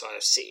seen what I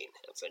have seen,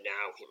 and for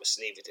now we must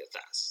leave it at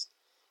that.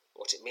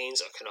 What it means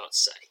I cannot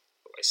say,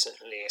 but I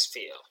certainly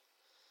feel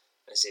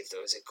as if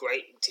there is a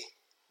great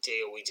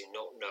deal we do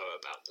not know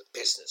about the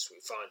business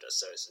we find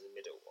ourselves in the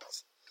middle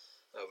of.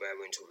 Our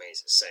reverend remains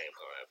the same,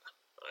 however.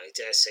 I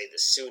dare say the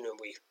sooner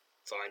we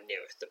find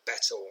Nearth, the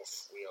better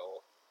off we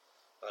all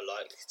are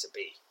likely to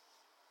be,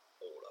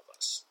 all of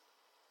us.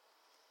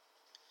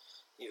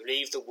 You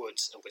leave the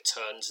woods and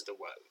return to the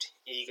road,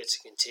 eager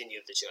to continue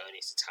the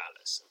journey to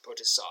Talos, and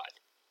put aside,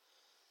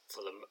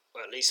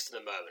 at least for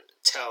the moment,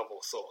 the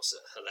terrible thoughts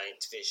that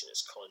Helene's vision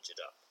has conjured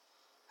up.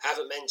 I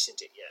haven't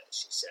mentioned it yet,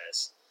 she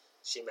says.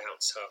 She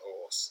mounts her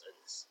horse and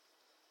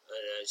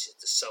urges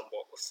the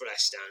somewhat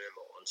refreshed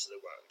animal onto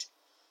the road.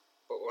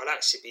 But we'll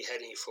actually be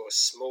heading for a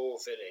small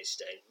village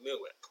named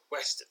Muip,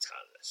 west of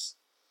Talos.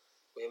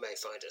 We may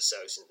find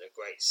ourselves in the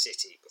great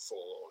city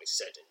before all is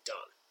said and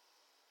done.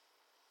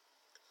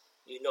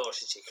 You nod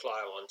as you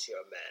climb onto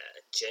your mare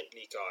and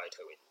gently guide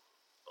her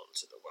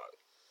onto the road.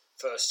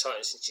 First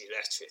time since you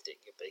left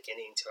Trithik, you're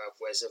beginning to have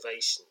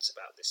reservations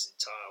about this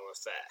entire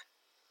affair.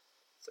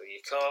 Though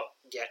you can't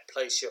yet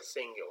place your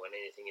finger on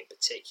anything in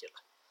particular,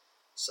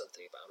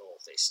 something about all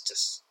this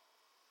just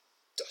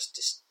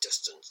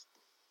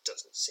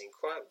doesn't seem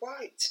quite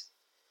right.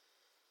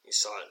 You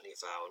silently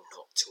vow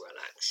not to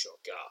relax your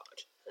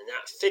guard, and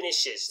that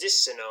finishes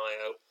this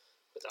scenario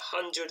with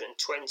 128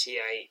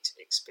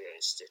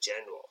 experience to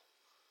general.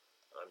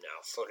 I'm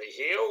now fully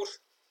healed,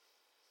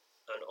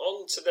 and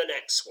on to the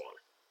next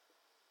one.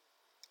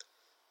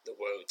 The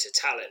road to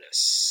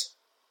Talinus,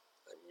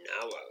 a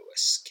narrow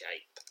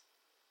escape.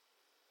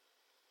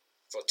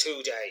 For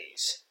 2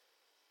 days,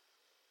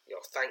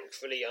 your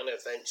thankfully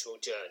uneventful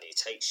journey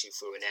takes you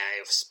through an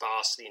area of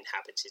sparsely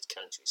inhabited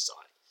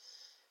countryside.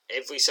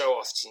 Every so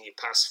often you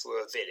pass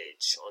through a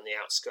village on the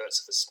outskirts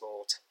of a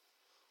small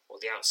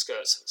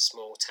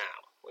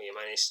town, where you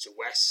manage to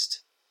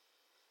rest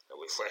and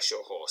refresh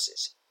your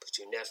horses, but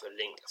you never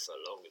linger for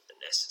longer than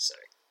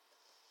necessary.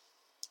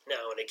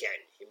 Now and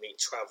again you meet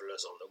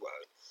travellers on the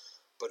road,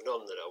 but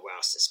none that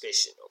arouse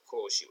suspicion or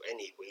cause you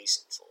any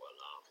reason for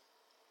alarm.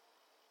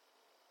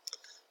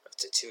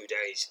 After 2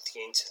 days, you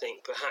begin to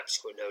think perhaps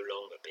you are no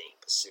longer being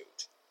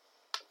pursued.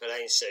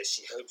 Helene says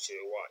she hopes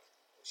you are right,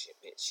 but she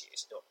admits she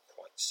is not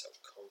quite so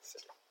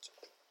confident.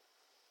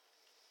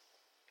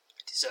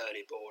 It is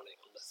early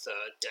morning on the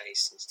 3rd day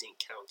since the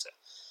encounter,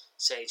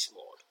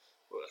 Sagemorn,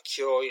 where a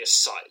curious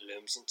sight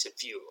looms into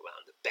view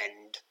around the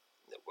bend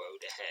in the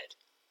road ahead.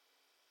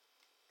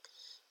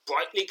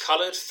 Brightly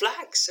coloured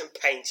flags and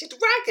painted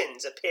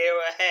wagons appear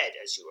ahead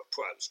as you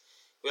approach.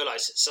 You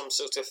realise that some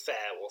sort of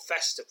fair or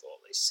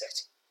festival is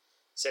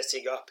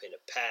setting up in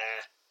a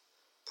pair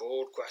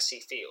broad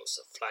grassy fields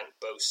that flank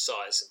both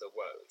sides of the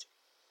road.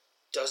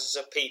 Dozens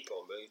of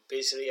people move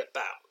busily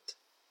about.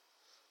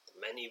 The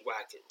many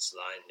wagons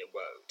line the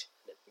road,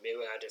 and a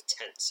myriad of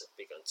tents have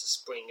begun to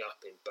spring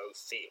up in both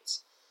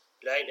fields.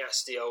 Helene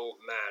asks the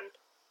old man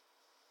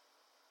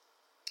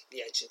at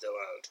the edge of the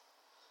road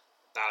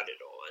about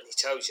it all, and he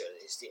tells you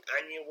that it's the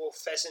annual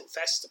pheasant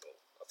festival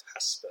of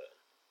Hasburn.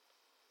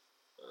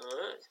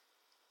 Alright.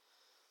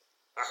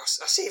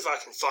 I'll see if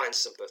I can find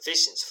some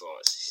provisions for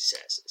us, she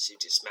says, as she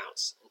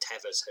dismounts and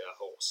tethers her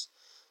horse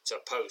to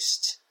a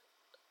post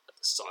at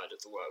the side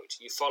of the road.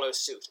 You follow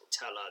suit and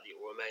tell her that you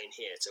will remain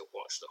here to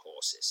watch the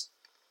horses.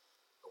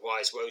 A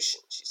wise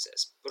motion, she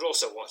says, but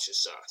also watch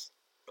yourself.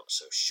 Not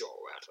so sure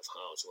we're out of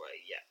harm's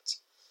way yet.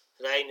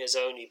 Helene has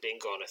only been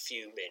gone a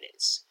few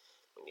minutes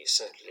when you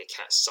suddenly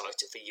catch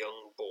sight of a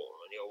young boar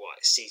on your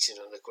right,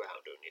 seated on the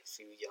ground only a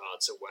few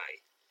yards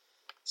away,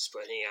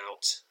 spreading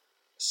out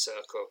a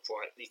circle of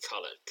brightly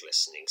coloured,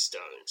 glistening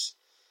stones.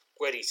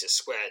 Ready to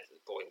swear that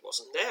the boy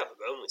wasn't there a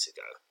moment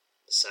ago.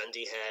 The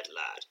sandy-haired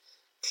lad,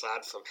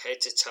 clad from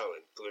head to toe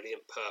in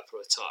brilliant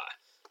purple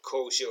attire,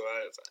 calls you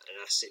over and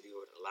asks if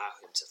you would allow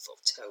him to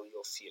foretell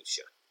your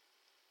future.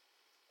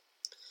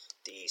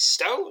 These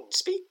stones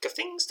speak of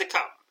things to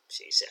come,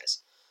 she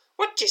says.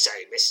 What do you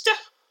say, mister?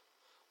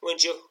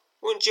 Wouldn't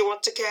you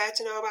want to care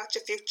to know about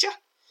your future?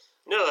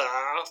 No,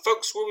 our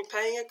folks will be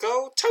paying a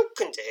gold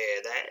token to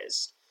hear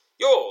theirs.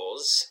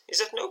 Yours is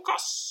at no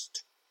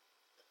cost.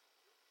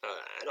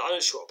 And I'm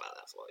not sure about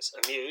that voice.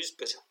 Amused,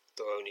 but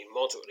though only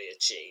moderately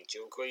achieved,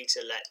 you agree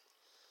to let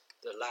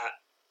the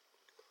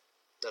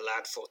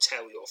lad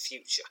foretell your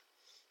future.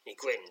 He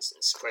grins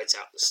and spreads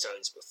out the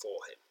stones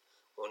before him,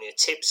 running the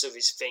tips of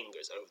his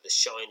fingers over the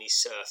shiny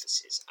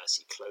surfaces as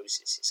he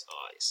closes his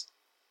eyes.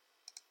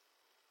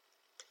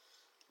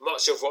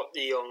 Much of what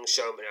the young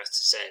showman has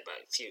to say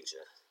about the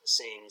future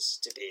seems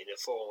to be in the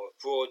form of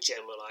broad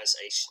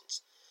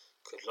generalizations,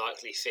 could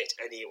likely fit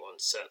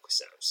anyone's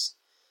circumstance,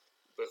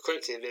 but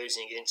quickly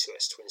losing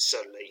interest when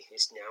suddenly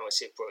his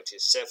narrative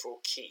approaches several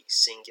key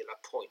singular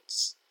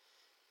points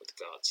with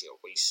regard to your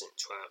recent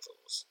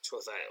travails.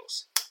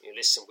 You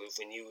listen with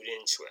renewed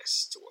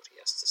interest to what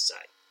he has to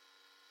say.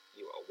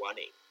 You are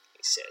running,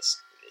 he says,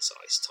 with his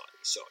eyes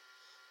tightly shut.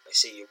 I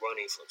see you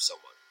running from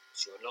someone, but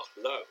you are not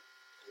alone.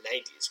 A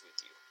lady is with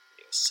you,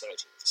 and you are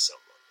searching for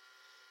someone.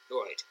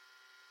 You're right,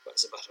 but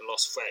it's about a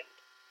lost friend,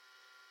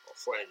 or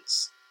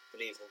friends,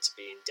 believe them to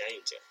be in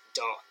danger,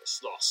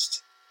 darkness,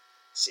 lost.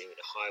 See you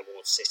in a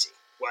high-walled city,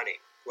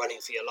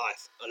 running for your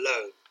life,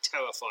 alone,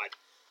 terrified,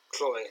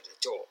 clawing at a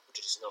door, but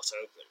it is not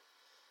open.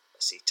 I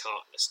see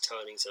darkness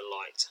turning to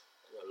light,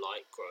 and a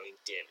light growing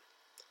dim,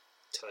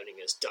 turning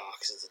as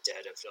dark as the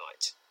dead of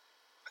night.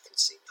 I can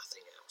see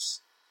nothing else.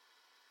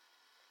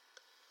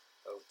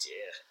 Oh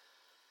dear,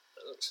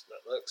 that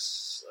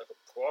looks like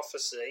a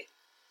prophecy.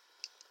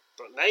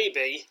 But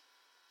maybe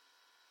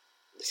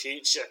the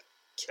future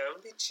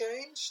can be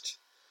changed?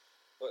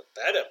 Well, it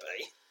better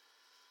be.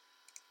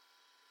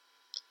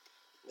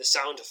 The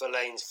sound of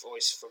Elaine's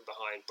voice from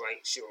behind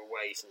breaks you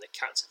away from the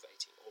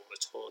captivating,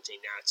 almost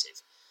haunting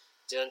narrative.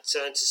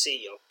 Turn to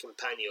see your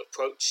companion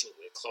approaching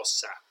with a cloth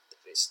sack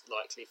that is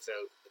likely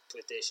filled with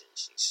perdition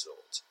she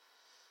sought.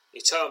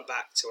 You turn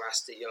back to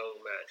ask the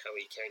young man how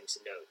he came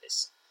to know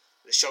this,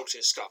 and are shocked to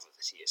discover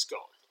that he is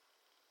gone.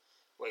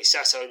 Where he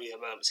sat only a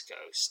moment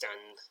ago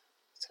stands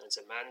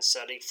a man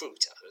selling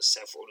fruit out of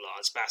several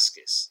large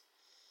baskets.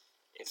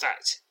 In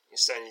fact,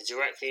 he's standing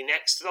directly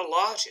next to the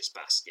largest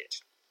basket.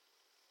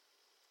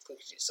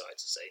 Quickly decide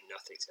to say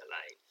nothing to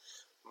Elaine,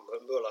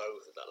 and mull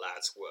over the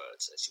lad's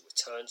words as you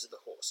return to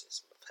the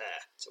horses and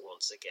prepare to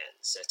once again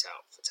set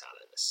out for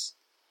Talinus.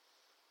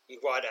 You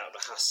ride out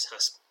to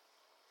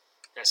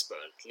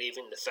Hesburn,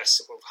 leaving the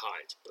festival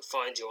behind, but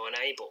find you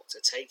unable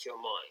to take your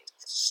mind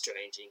off the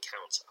strange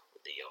encounter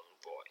with the young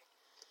boy.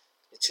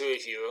 The two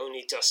of you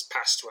only just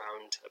passed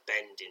round a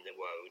bend in the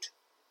road,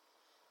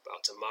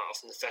 about a mile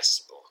from the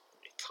festival,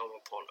 when you come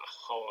upon a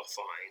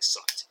horrifying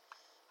sight.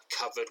 A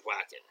covered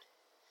wagon,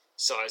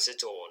 sides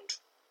adorned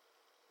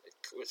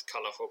with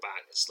colourful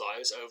banners,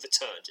 lies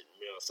overturned in the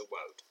middle of the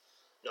road.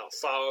 Not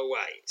far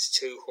away, its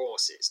two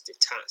horses,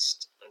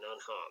 detached and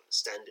unharmed,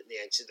 stand at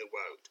the edge of the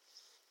road,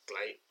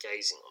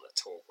 gazing on the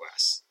tall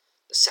grass.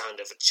 The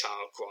sound of a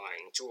child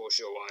crying draws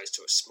your eyes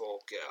to a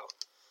small girl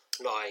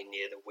lying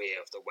near the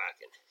rear of the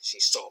wagon. She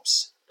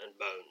sobs and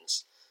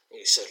moans, and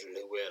you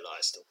suddenly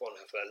realise that one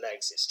of her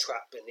legs is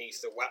trapped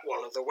beneath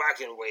one of the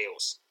wagon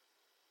wheels.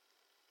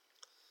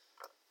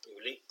 You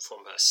leap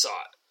from the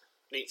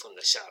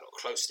shadow,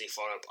 closely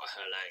followed by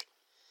Helene.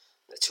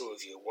 The two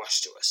of you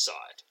rush to her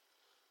side.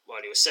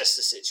 While you assess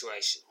the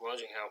situation,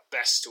 wondering how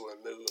best to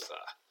remove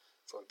her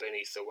from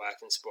beneath the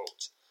wagon's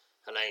bolt,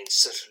 Helene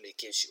suddenly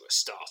gives you a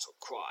startled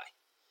cry.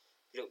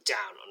 You look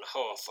down and are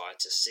horrified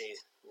to see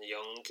the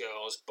young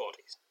girl's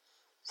body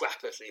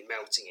rapidly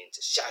melting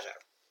into shadow.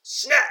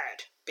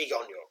 "Snared! Be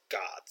on your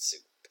guard,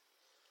 Zoop!"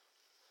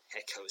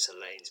 echoes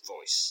Helene's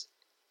voice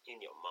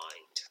in your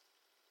mind.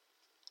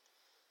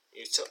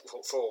 You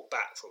fall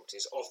back from what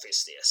is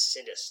obviously a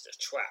sinister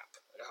trap.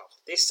 Oh,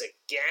 this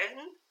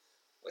again?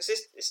 Was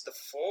this the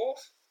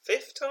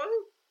fifth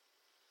time?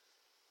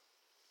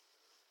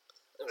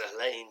 And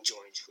Helene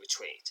joins your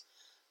retreat.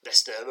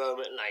 Less than a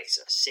moment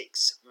later,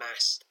 6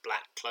 masked,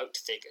 black-cloaked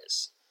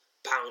figures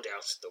bound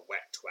out of the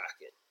wet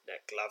wagon,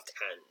 their gloved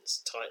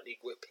hands tightly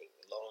gripping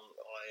long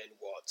iron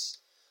rods,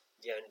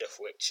 the end of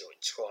which are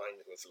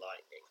entwined with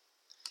lightning.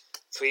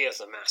 3 of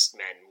the masked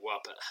men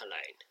rub at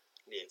Helene,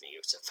 leaving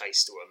you to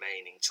face the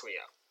remaining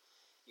trio.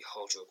 You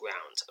hold your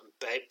ground and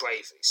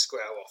bravely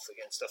square off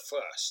against the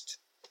first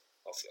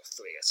of your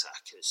 3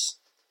 attackers.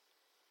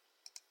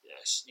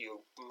 Yes,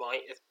 you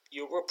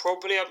were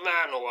probably a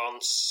man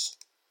once,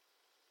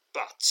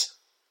 but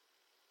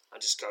I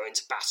just go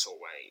into battle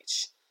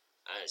rage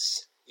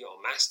as your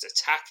masked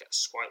attacker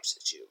swipes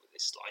at you with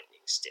his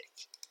lightning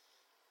stick.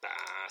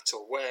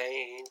 Battle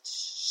rage,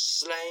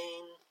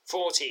 slain,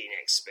 14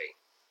 XP.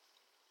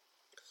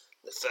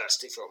 The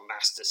first of your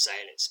masked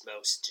assailants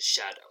melts into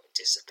shadow and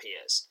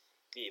disappears,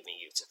 leaving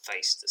you to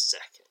face the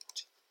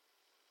second.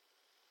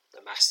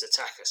 The masked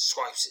attacker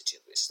swipes at you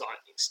with his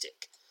lightning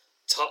stick.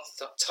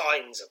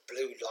 Tines of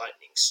blue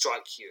lightning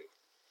strike you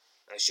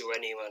as your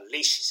enemy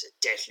unleashes a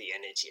deadly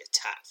energy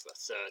attack for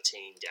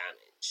 13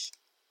 damage.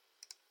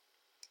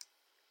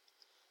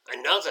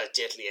 Another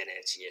deadly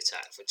energy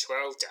attack for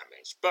 12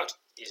 damage, but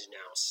is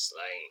now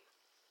slain.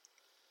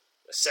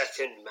 The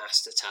second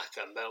masked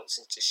attacker melts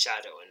into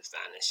shadow and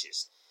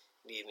vanishes,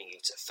 leaving you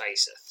to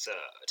face a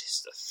third.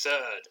 It's the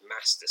third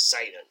masked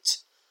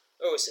assailant.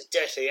 Oh, it's a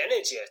deadly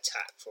energy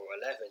attack for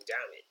 11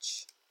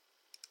 damage.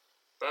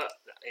 But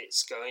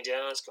it's going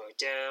down,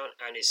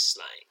 and is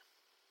slain.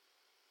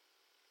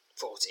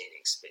 14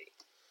 XP.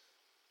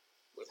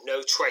 With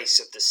no trace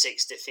of the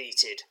 6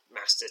 defeated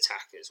masked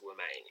attackers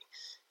remaining,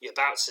 you're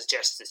about to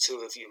suggest the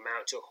 2 of you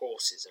mount your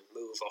horses and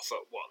move off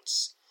at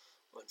once,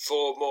 when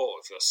 4 more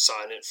of your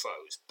silent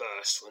foes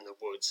burst from the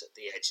woods at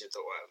the edge of the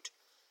road.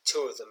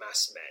 2 of the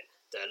masked men,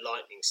 their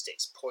lightning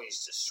sticks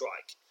poised to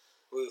strike,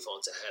 move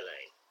on to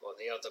Helene, while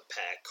the other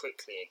pair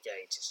quickly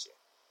engages you.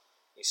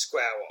 You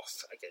square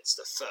off against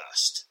the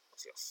first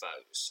of your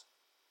foes.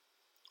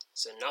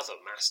 It's another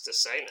masked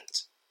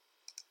assailant.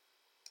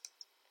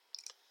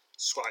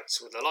 Strikes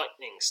with a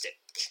lightning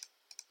stick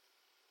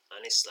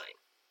and is slain.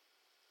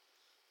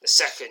 The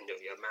second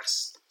of your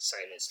masked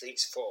assailants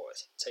leaps forward,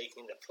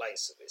 taking the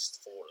place of his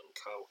fallen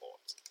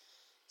cohort.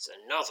 It's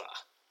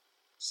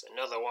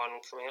another one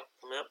coming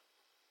up.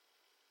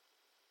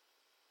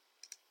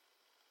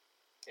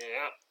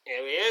 Yeah,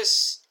 here he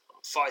is.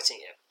 I'm fighting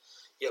him.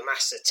 Your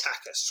masked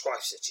attacker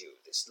swipes at you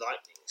with his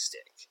lightning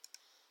stick.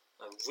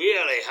 I'm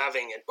really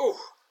having an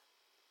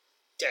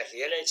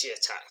deadly energy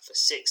attack for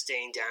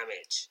 16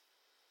 damage.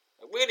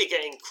 I'm really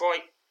getting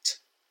quite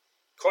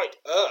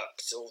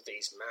irked, all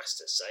these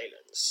master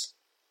assailants.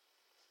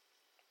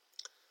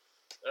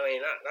 I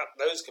mean,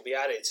 those could be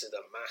added to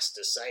the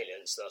master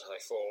assailants that I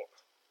fought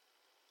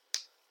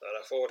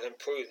in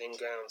Proving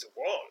Grounds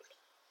 1.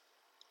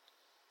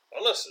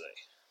 Honestly.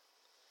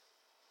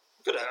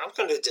 I'm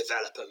going to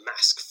develop a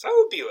mask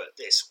phobia at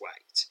this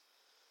rate.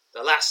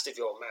 The last of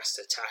your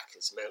master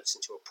attackers melts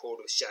into a pool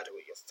of shadow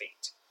at your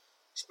feet,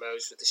 which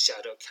merges with the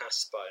shadow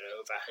cast by an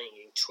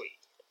overhanging tree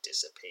and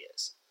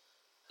disappears.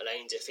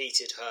 Helene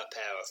defeated her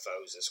pair of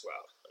foes as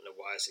well, and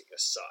arrives at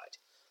your side.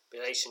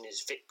 Relation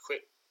is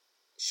quick,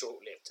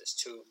 short-lived, as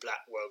two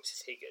black-robed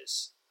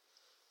figures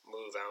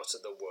move out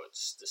of the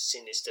woods. The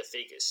sinister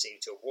figures seem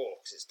to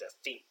walk as their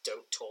feet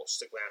don't touch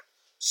the ground.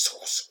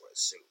 Sorcerer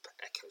Zoop,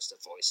 echoes the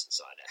voice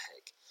inside her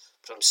head.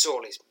 But I'm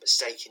sorely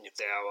mistaken if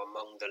they are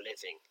among the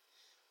living.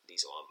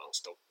 These are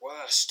amongst the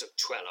worst of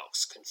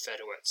Trellocs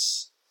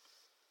confederates.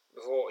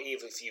 Before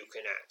either of you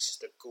can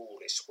act, the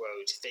ghoulish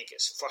robed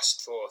figures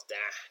thrust forth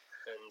their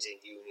hands in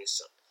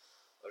unison,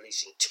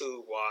 releasing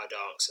two wide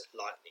arcs of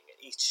lightning at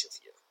each of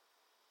you.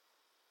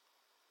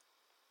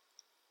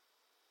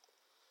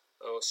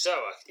 So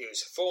I could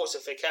use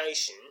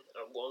fortification,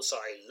 and once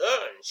I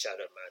learn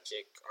shadow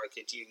magic, I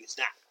could use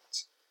that.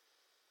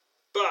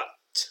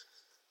 But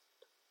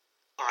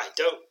I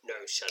don't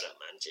know shadow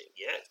magic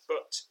yet,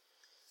 but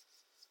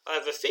I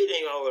have a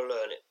feeling I will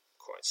learn it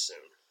quite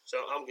soon.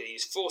 So I'm going to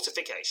use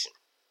fortification.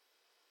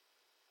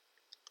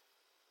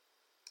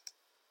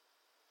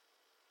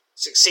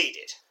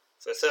 Succeeded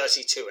for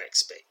 32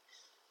 XP.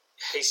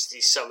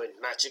 Hastily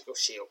summoned magical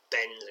shield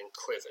bends and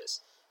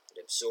quivers and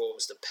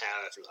absorbs the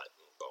power of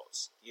lightning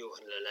bolts. You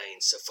and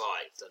Helene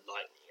survived the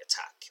lightning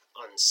attack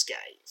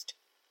unscathed.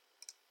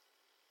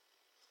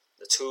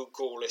 The two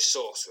ghoulish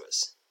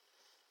sorcerers,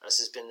 as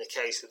has been the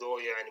case with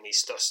all your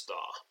enemies thus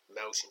far,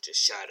 melt into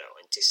shadow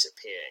and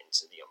disappear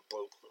into the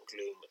unbroken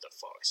gloom of the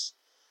forest.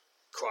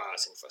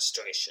 Quiet in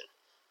frustration,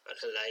 and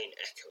Helene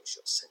echoes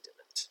your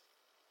sentiment.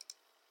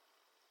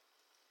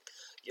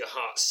 Your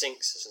heart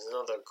sinks as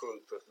another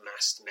group of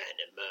masked men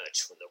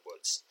emerge from the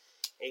woods,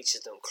 each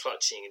of them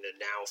clutching the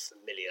now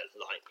familiar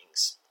lightning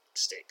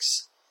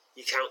sticks.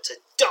 You count a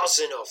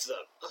dozen of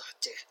them. Oh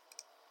dear.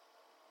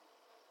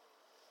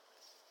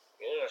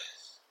 Yeah.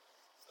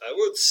 I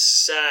would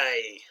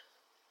say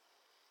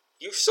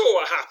you saw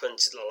what happened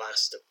to the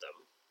last of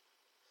them,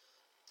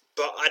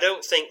 but I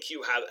don't think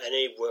you have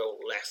any will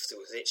left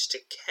with which to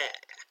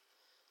care.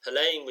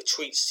 Helene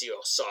retreats to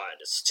your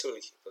side as the two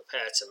of you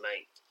prepare to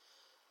make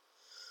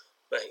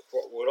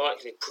what will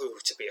likely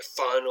prove to be a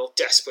final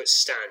desperate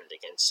stand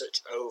against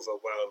such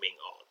overwhelming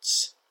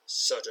odds.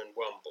 Sudden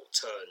rumble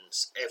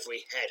turns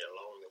every head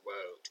along the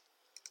road.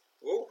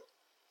 Ooh.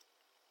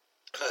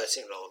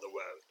 Hurting along the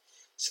road.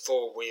 Its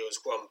four wheels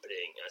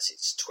rumbling as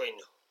its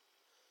twin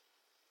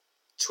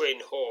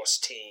horse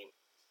team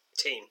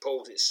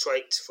pulls it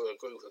straight for a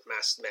group of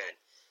masked men.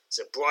 It's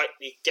a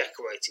brightly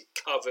decorated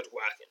covered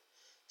wagon,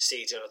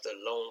 seated on the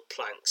long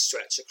plank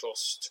stretched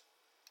across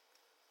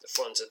the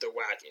front of the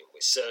wagon,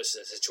 which serves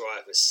as a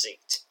driver's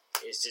seat.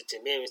 It is a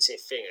diminutive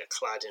figure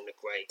clad in a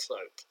grey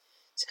cloak,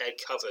 its head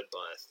covered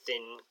by a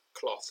thin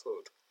cloth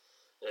hood.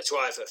 The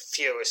driver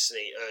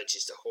furiously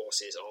urges the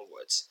horses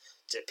onwards.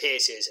 It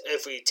appears he has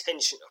every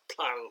intention of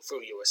ploughing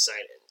through your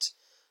assailant.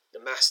 The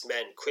masked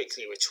men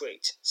quickly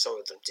retreat, some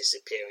of them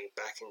disappearing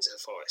back into the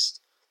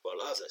forest,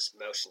 while others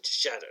melt into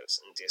shadows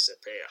and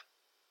disappear.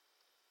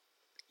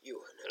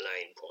 You and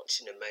Helene watch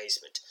in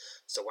amazement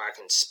as the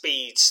wagon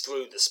speeds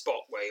through the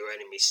spot where your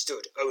enemy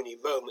stood only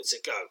moments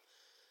ago.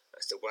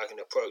 As the wagon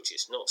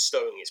approaches, not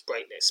slowing its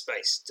breakneck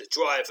pace, the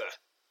driver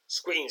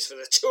screams for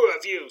the two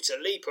of you to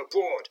leap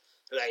aboard.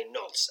 Helene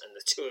nods, and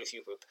the two of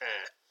you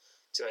prepare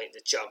to make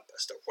the jump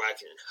as the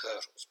wagon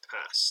hurtles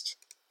past.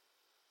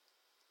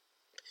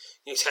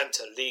 You attempt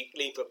to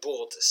leap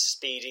aboard the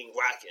speeding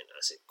wagon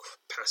as it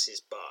passes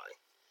by.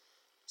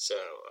 So,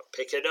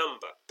 pick a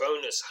number.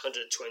 Bonus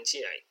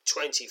 128,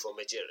 20 from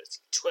agility,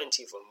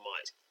 20 from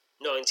might,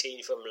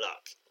 19 from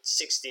luck, and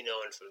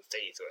 69 from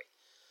thievery.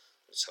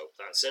 Let's hope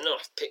that's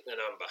enough. Pick the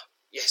number.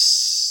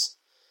 Yes!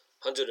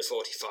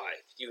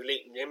 145. You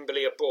leap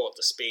nimbly aboard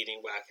the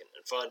speeding wagon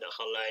and find that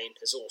Helene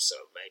has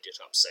also made it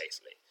up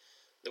safely.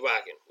 The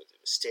wagon, with the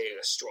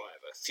mysterious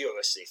driver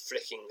furiously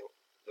flicking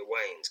the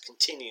reins,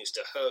 continues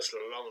to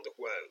hurtle along the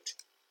road.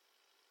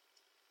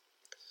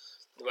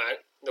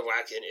 The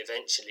wagon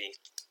eventually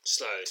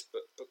slows,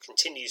 but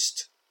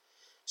continues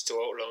to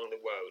roll along the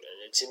road,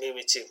 and a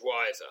diminutive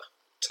driver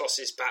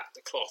tosses back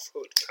the cloth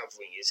hood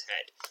covering his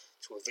head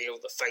to reveal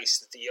the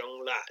face of the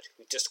young lad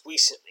who just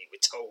recently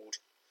foretold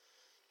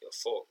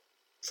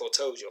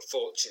your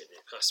fortune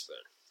in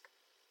Husburn.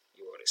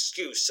 You will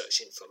excuse such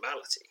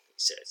informality, he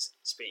says,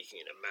 speaking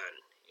in a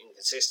manner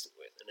inconsistent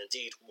with, and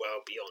indeed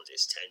well beyond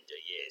his tender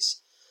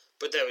years.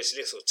 But there is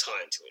little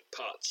time to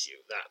impart to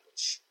you that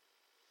which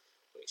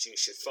you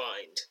should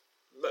find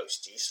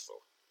most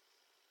useful.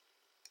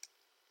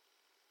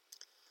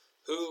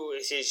 Who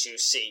it is you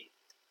seek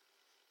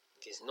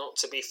It is not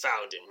to be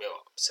found in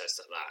Mirrop, says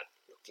the lad,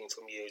 looking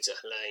from you to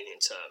Helene in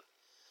turn.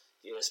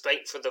 You must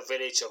make for the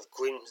village of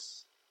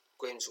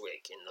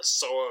Grimswick in the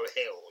Sorrow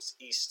Hills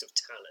east of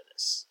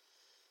Talanus.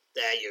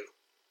 There you.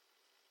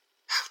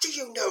 How do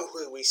you know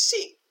who we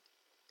seek?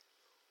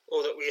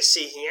 Or that we are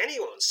seeking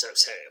anyone,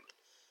 snaps Harriman.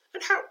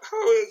 And how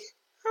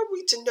are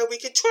we to know we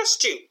can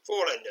trust you? For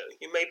all I know,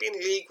 you may be in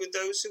league with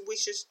those who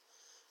wish us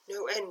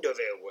no end of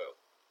ill will.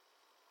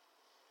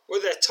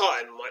 With their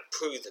time might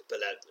prove the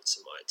benevolence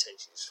of my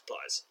intentions,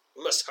 replies.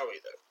 You must hurry,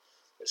 though.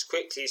 As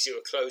quickly as you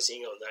are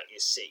closing on that you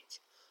seek,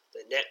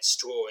 the net's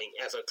drawing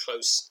ever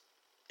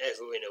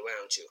in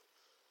around you.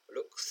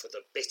 Look for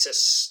the bitter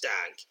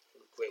stag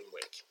in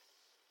Grimwick.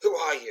 Who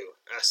are you?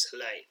 Asks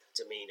Helene,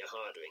 demeanour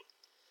hardening.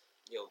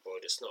 The young boy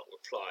does not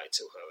reply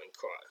to her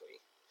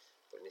inquiry,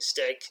 but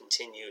instead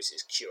continues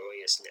his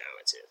curious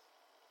narrative.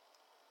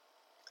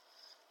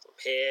 From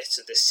here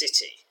to the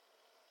city,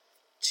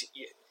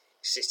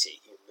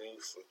 you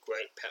move with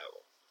great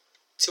peril.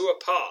 Two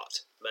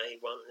apart may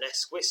one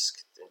less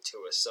whisk than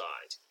two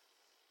aside.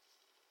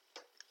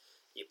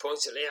 You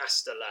pointedly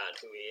ask the lad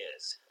who he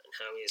is, and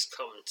how he has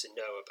come to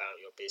know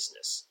about your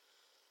business,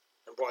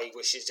 and why he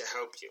wishes to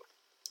help you.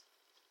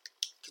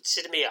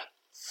 Consider me a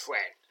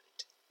friend,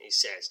 he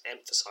says,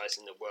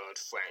 emphasising the word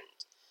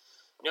friend.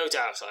 No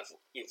doubt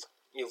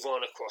you've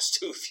run across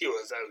too few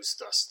of those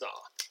thus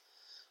far,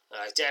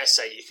 and I dare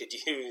say you could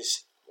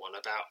use one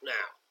about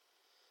now.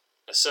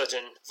 A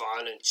sudden,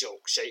 violent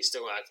jolt shakes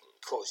the wagon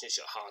and causes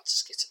your heart to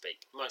skip a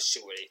beat. Much to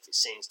relief, it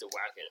seems the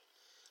wagon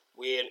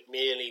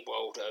merely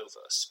rolled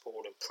over a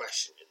small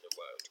impression in the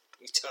road.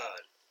 You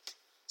turn,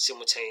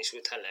 simultaneously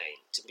with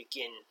Helene, to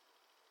begin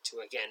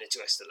to again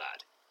address the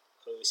lad,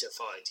 only to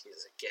find he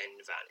has again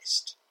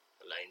vanished.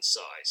 Helene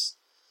sighs.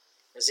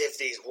 As if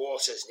these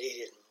waters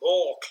needed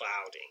more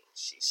clouding,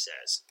 she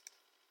says.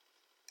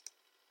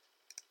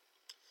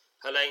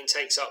 Helene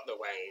takes up the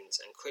reins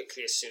and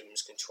quickly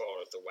assumes control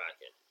of the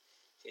wagon.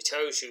 She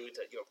tells you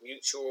that your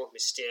mutual,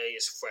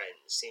 mysterious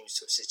friend seems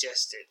to have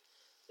suggested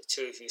the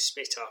two of you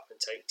split up and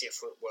take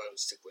different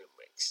roads to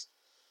Grimwick.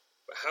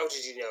 But how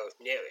did you know of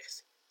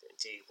Nerith?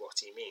 Indeed,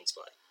 what he means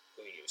by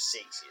who you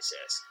seek, he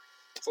says.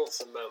 For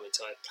a moment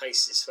I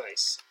placed his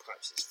face,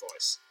 perhaps his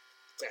voice.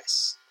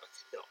 Yes, I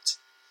could not.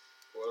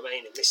 It will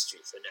remain a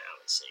mystery for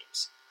now, it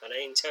seems.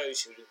 Helene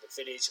tells you that the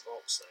village of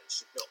Oxland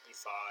should not be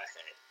far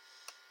ahead,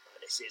 and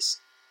it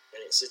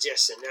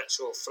suggests a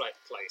natural flight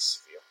place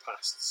for your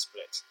paths to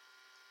split.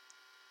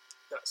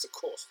 That's the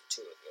course the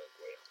two of you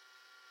agree on.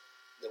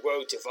 The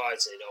road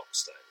divides in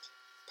Oxland.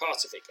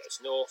 Part of it goes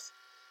north,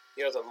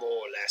 the other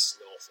more or less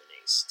north and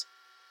east.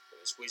 There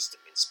is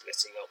wisdom in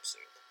splitting up,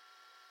 Zoop.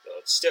 But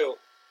I'd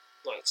still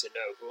like to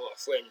know who our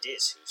friend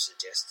is who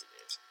suggested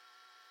it.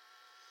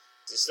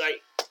 It's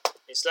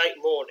late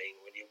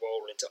morning when you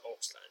roll into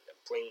Oxland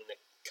and bring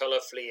the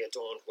colourfully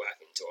adorned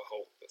wagon to a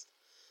halt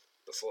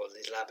before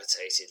the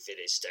dilapidated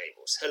village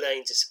stables.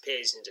 Helene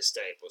disappears into the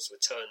stables,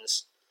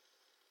 returns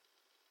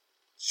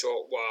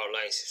short while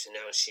later to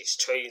announce she's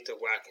traded the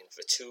wagon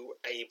for two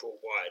able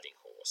riding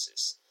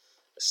horses.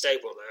 The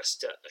stable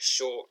master, a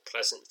short,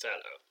 pleasant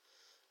fellow,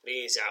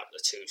 leads out the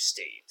two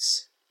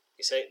steeds.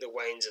 You take the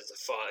reins of the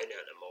fine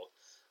animal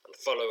and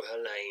follow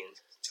Helene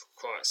to a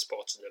quiet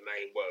spot on the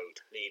main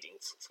road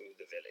leading through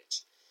the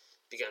village.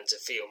 Began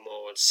to feel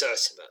more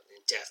uncertain about the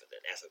endeavour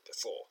than ever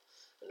before,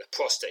 and the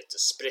prospect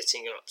of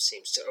splitting up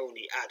seems to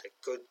only add a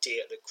good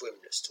deal of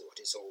grimness to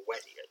what is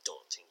already a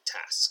daunting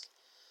task.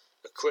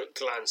 A quick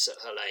glance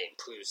at Helene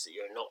proves that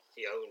you're not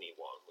the only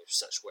one with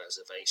such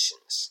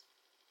reservations.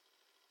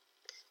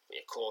 When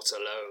you're caught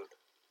alone,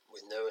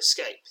 with no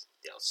escape,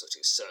 the outlook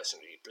is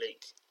certainly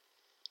bleak,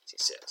 she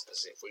says,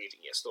 as if reading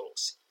your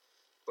thoughts.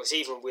 But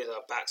even with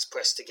our backs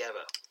pressed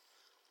together,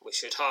 we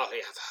should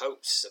hardly have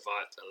hoped to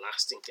survive the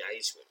last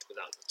engagement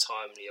without the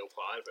timely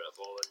arrival of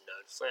our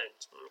unknown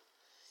friend.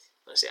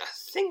 I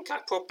think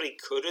I probably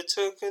could have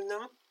taken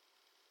them,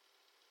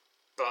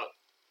 but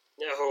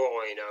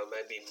I know,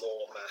 maybe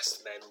more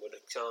masked men would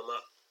have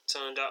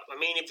turned up. I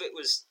mean, if it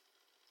was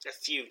a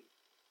few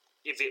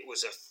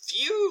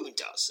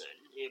dozen,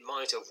 it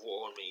might have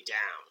worn me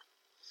down.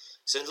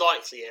 It's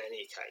unlikely in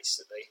any case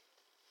that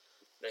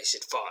they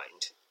should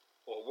find,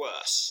 or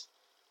worse,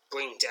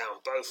 bring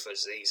down both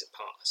as these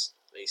apart.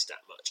 At least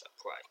that much I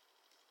pray.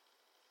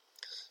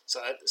 So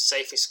the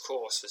safest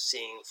course for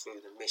seeing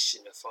through the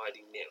mission of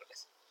finding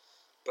Nerith,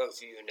 both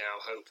of you now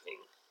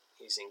hoping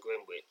he's in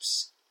Grimswick,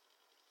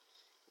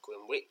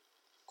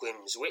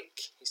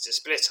 is to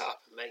split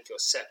up and make your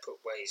separate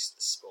ways to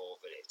the small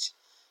village,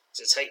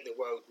 to take the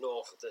road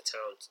north of the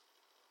town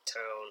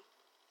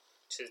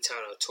to the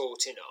town of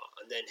Tortinar,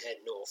 and then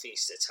head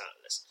northeast to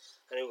Talanus,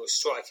 and it will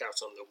strike out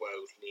on the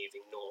road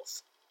leaving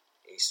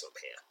northeast from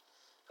here.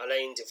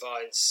 Helene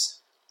divides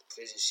the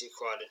prisoners she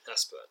acquired in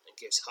Hesper and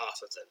gives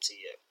half of them to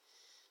you.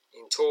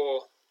 In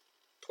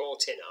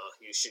Tortinar,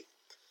 you should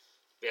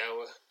be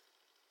able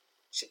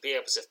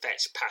to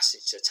fetch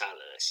passage to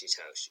Talanus, she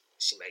tells you.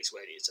 She makes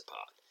ready to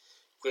depart.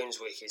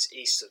 Grimswick is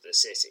east of the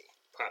city,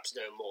 perhaps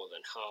no more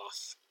than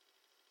half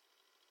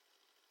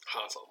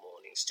or more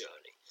morning's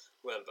journey.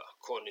 Remember,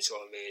 according to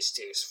our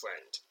mysterious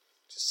friend,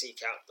 to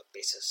seek out the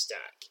bitter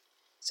stag.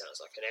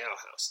 Sounds like an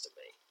alehouse to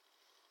me.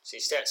 So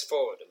he steps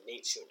forward and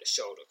meets you in the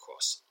shoulder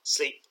cross.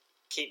 Sleep,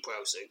 keep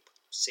well, Zoop.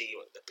 See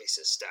you at the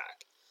bitter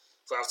stag.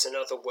 Without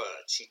another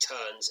word, she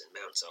turns and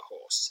mounts her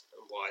horse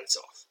and rides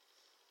off,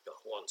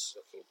 not once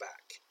looking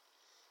back.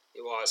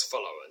 Your eyes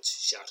follow her and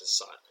she shouts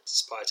silent,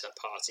 despite her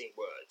parting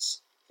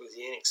words, with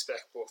the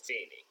inexplicable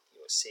feeling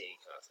you are seeing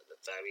her for the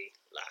very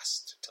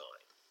last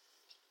time.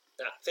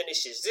 That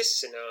finishes this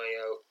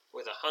scenario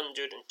with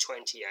 128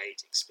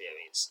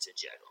 experience to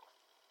general.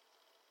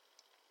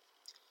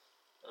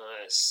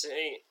 Let's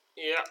see.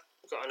 Yeah,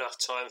 got enough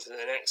time for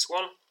the next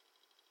one.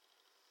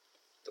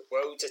 The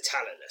Road to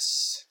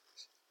Talonus.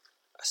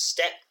 A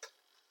step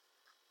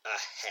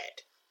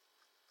ahead.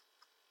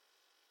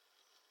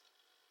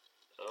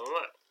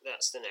 Alright,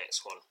 that's the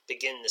next one.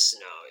 Begin the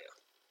scenario.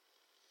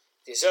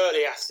 It is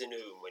early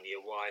afternoon when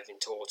you arrive in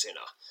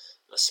Tortina,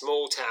 a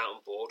small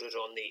town bordered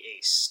on the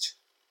east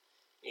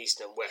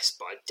and west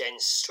by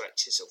dense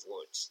stretches of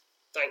woods.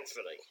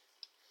 Thankfully,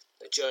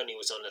 the journey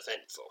was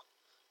uneventful,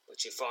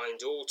 but you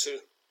find all too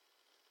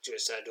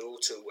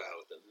well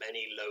that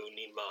many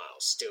lonely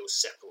miles still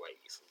separate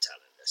you from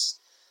Talonus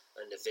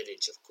and the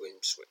village of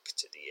Grimswick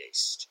to the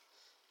east.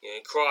 You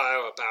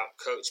inquire about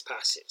coach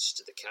passage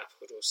to the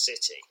capital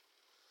city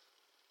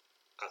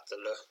at the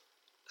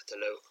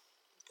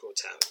local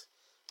town,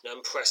 an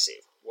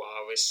impressive,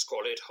 wire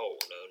squalid hole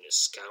known as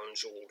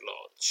Scoundrel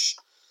Lodge.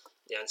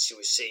 The answer you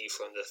receive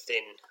from the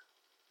thin,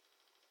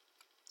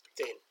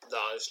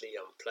 largely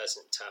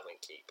unpleasant tavern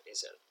keep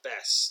is at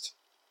best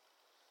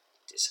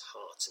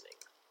disheartening.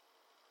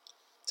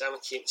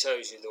 Tavern keep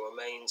tells you the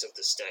remains of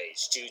the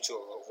stage, due to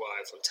have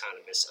arrived from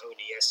Talonus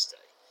only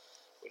yesterday,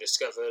 were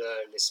discovered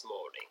early this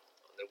morning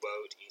on the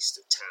road east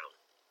of town.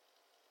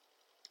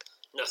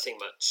 Nothing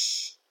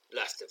much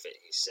left of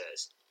it, he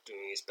says,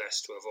 doing his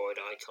best to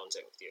avoid eye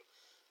contact with you.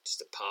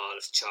 Just a pile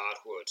of charred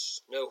wood,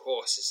 no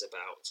horses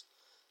about.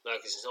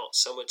 Like as not,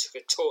 someone took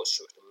a torch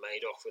to it and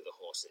made off with the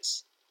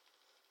horses.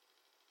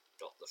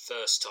 Not the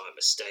first time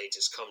a stage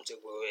has come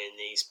to ruin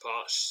these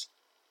parts,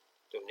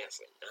 though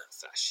never in that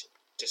fashion.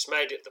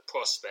 Dismayed at the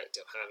prospect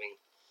of having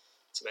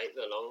to make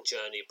the long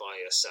journey by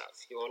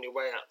yourself, you're on your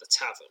way out the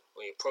tavern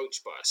when you're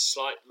approached by a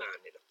slight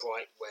man in a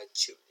bright red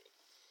tunic.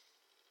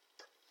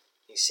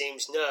 He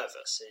seems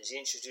nervous and is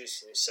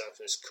introducing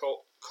himself as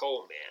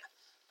Colmere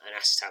and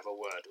asks to have a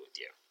word with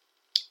you.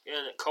 You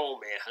know that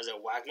Colmere has a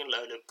wagon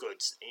load of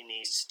goods that he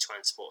needs to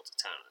transport to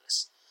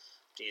Talonus,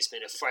 but he has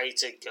been afraid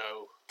to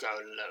go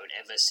alone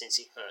ever since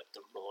he heard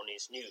the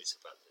morning's news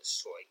about the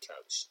destroyed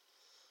coach.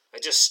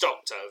 I just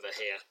stopped over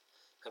here,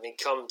 having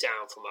come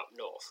down from up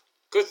north.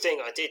 Good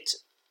thing I did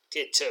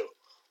too.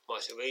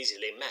 Might have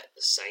easily met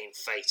the same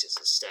fate as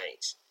the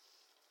stage.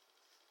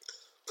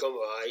 Come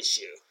eyes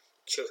you,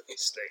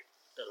 curiously,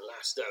 and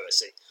laughs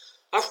nervously.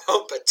 I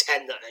won't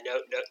pretend that I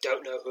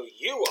don't know who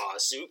you are,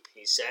 Zoop,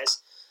 he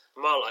says. A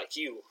man like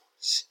you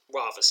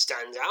rather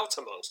stands out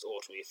amongst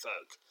ordinary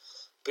folk.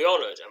 Be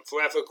honoured and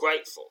forever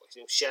grateful if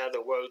you'll share the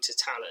road to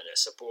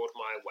Talonus aboard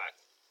my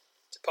wagon.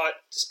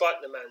 Despite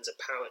the man's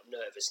apparent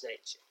nervous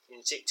nature,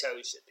 Inzik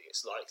tells you that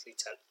it's likely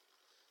what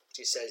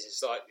he says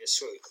is likely the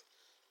truth.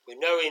 With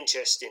no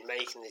interest in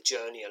making the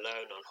journey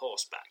alone on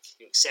horseback,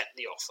 you accept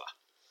the offer.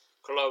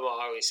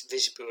 Colomar is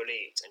visibly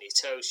relieved, and he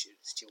tells you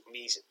that you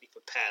immediately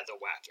prepare the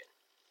wagon.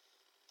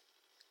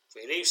 If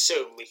we leave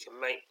soon, we can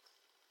make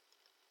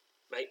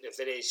the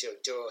village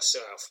of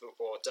Duracell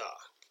before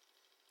dark.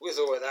 With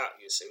or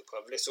without you, Zoop,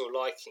 I've little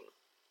liking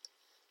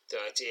the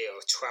idea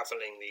of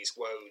travelling these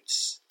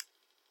roads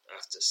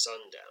after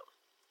sundown.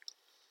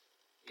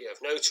 You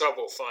have no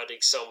trouble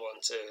finding someone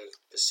to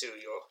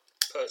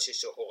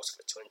purchase your horse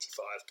for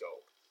 25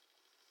 gold.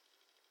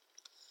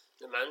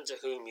 The man to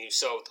whom you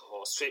sold the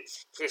horse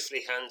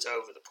swiftly hands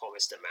over the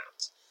promised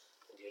amount,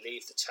 and you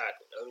leave the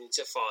tavern only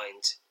to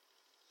find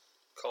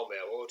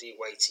Colmere already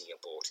waiting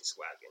aboard his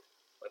wagon.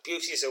 My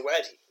beauties are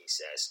ready, he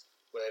says,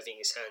 waving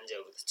his hand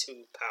over the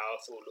two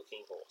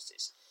powerful-looking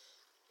horses,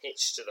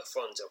 hitched to the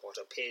front of what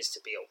appears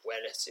to be a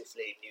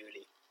relatively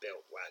newly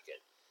built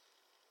wagon.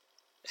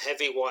 A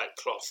heavy white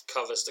cloth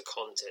covers the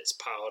contents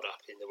piled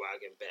up in the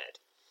wagon bed,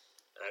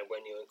 and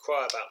when you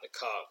inquire about the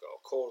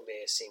cargo,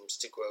 Colmere seems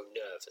to grow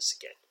nervous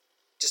again.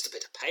 Just a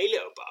bit of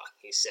paleo bar,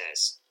 he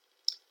says,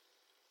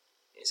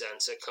 his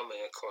answer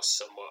coming across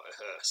somewhat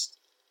rehearsed.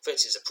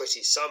 Fetches a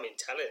pretty sum in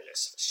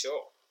Talonus, for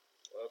sure.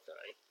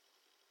 Okay.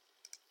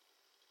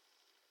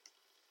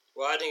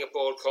 Riding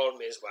aboard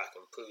Colmere's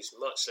wagon proves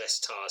much less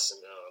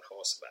tiresome than on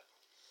horseback.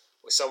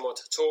 With someone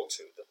to talk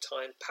to, the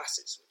time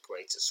passes with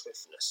greater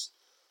swiftness.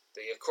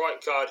 Though you're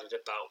quite guarded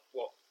about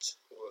what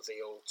you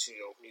reveal to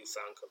your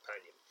newfound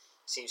companion,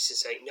 he seems to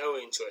take no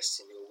interest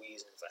in your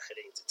reason for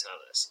heading to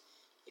Talonus.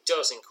 He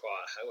does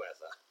inquire,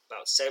 however,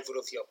 about several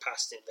of your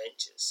past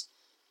adventures,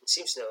 and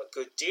seems to know a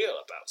good deal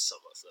about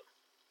some of them.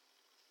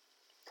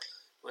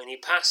 When you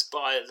pass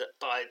by the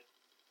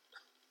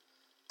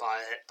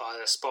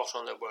spot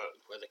on the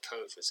road where the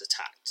coach was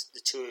attacked,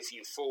 the two of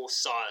you fall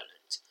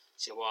silent,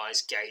 As your eyes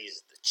gaze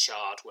at the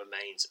charred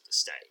remains of the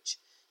stage,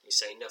 you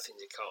say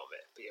nothing to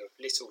Cormair, but you have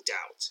little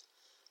doubt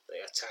the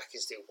attack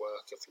is the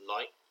work of the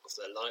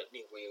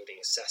lightning-wielding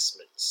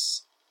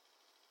assailants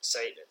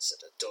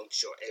that have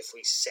dodged your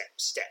every step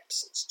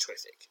since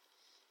Triffic.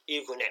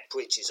 Eaglenet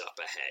Bridge is up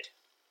ahead,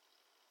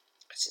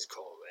 says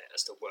Cormair,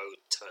 as the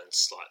road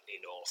turns slightly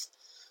north.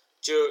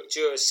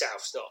 Dura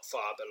South's not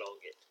far belong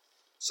it.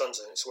 Sun's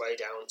on its way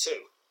down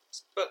too,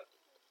 but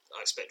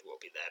I expect we'll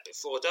be there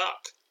before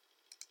dark.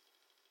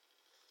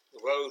 The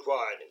road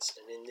widens,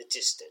 and in the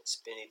distance,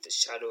 beneath the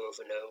shadow of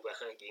an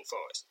overhanging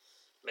forest,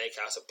 make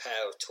out a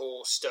pair of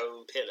tall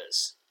stone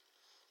pillars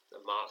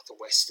that mark the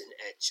western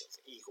edge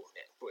of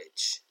Eaglenet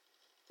Bridge.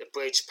 The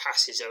bridge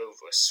passes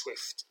over a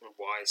swift and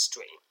wide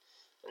stream,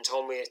 and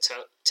Cormair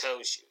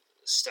tells you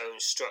that the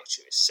stone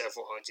structure is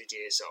several hundred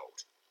years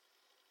old.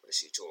 But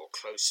as you draw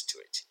closer to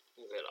it,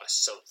 you realise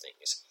something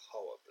is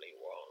horribly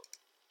wrong.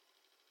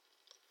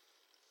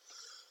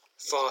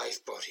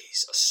 5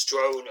 bodies are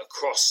strewn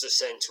across the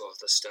centre of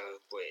the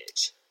stone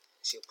bridge.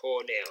 As you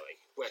pour near, you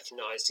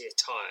recognise the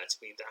attire to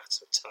be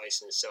that of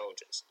Tyson's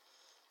soldiers.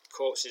 The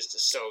corpses of the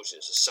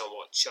soldiers are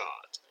somewhat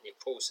charred, and your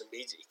pulse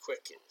immediately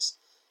quickens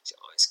as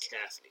your eyes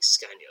carefully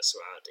scan your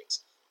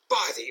surroundings.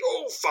 "By the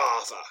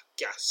All-Father!"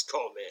 gasps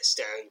Cormair,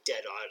 staring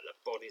dead-eyed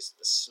at the bodies of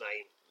the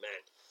slain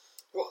men.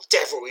 "What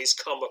devil is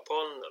come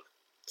upon them?"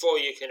 Before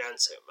you can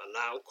answer him, a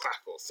loud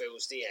crackle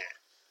fills the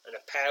air, and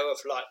a pair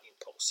of lightning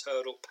bolts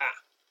hurtle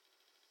past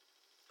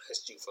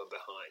you from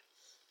behind,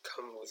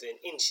 come within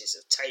inches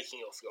of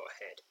taking off your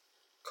head.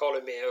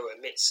 Cormair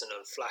emits an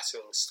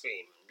unflattering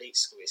scream and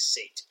leaps from his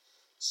seat,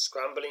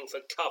 scrambling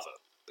for cover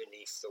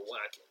beneath the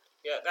wagon.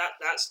 Yeah,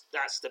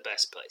 that's the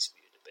best place for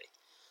you to be.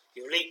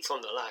 You leap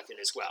from the wagon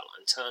as well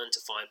and turn to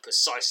find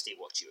precisely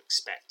what you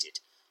expected.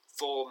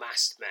 4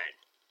 masked men,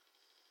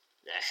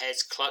 their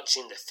heads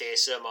clutching the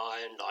fearsome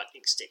iron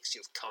lightning sticks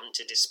you've come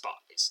to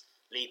despise,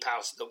 leap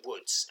out of the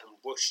woods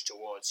and whoosh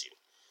towards you.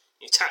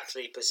 You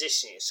tactfully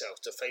position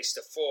yourself to face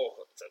the 4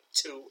 of them,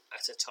 2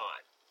 at a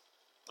time.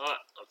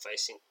 I'm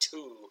facing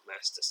 2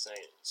 masked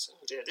assailants.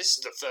 Oh dear, this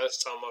is the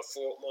first time I've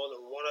fought more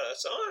than 1 at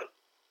a time.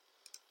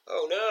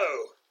 Oh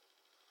no!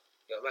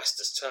 Your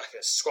masked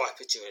attackers swipe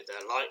at you with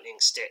their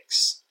lightning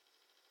sticks.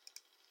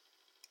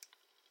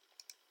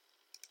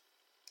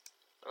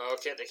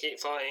 Okay, they keep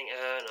fighting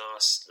and are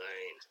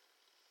slain.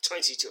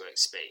 22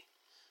 XP.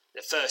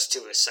 The first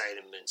 2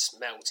 assailants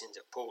melt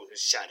into pools of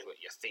shadow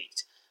at your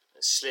feet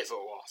and slither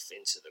off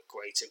into the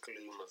greater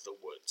gloom of the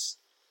woods.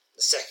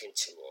 The second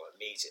 2 are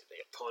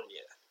immediately upon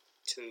you.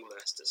 2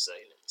 masked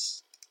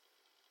assailants.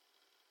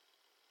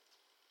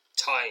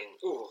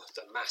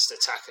 The masked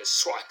attackers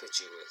swipe at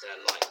you with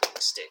their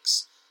lightning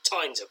sticks.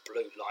 Tines of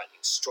blue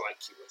lightning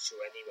strike you as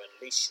your enemy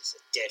unleashes a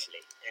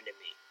deadly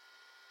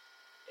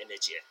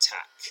energy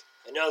attack.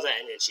 Another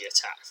energy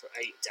attack for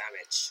 8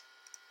 damage.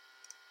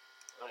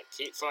 Right,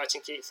 keep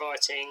fighting.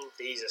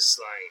 These are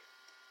slain.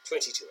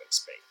 22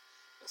 XP.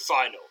 A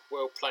final,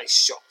 well-placed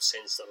shot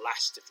sends the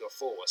last of your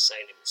 4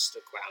 assailants to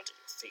the ground at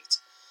your feet.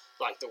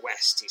 Like the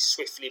West, he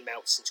swiftly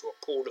melts into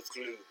a pool of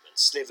gloom and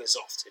slithers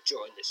off to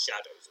join the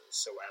shadows of the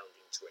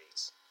surrounding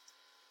trees.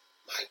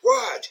 "My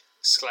word!"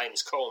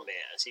 exclaims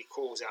Cormair as he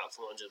crawls out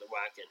from under the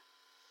wagon.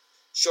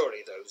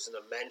 "Surely those are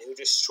the men who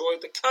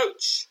destroyed the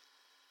coach.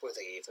 Were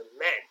they even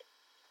men?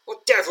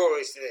 What devil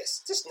is this?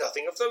 There's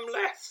nothing of them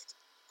left."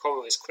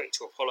 Cormair is quick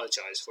to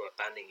apologise for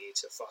abandoning you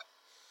to fight.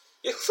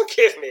 "You'll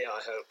forgive me, I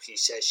hope," he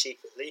says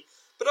sheepishly,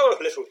 "but I'm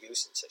of little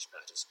use in such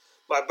matters.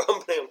 My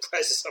bumbling and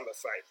presence, I'm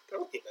afraid, would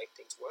only make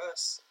things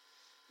worse."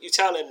 You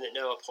tell him that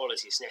no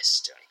apology is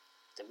necessary.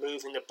 Then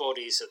moving the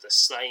bodies of the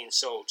slain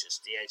soldiers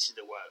to the edge of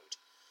the road,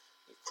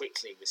 you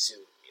quickly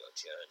resume your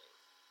journey.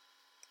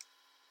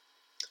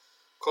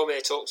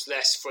 Cormair talks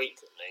less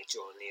frequently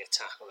during the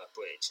attack on the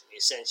bridge, and he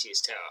essentially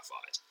is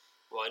terrified,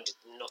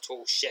 reminded not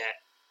all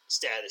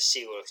stare the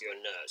seal of your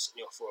nerves, and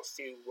you offer a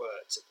few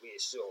words of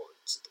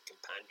reassurance to the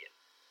companion.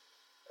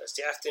 As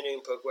the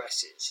afternoon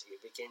progresses, you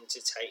begin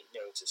to take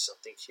note of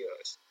something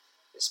curious.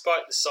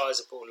 Despite the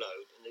sizable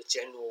load and the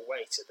general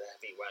weight of the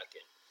heavy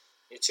wagon,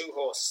 your 2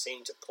 horses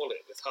seem to pull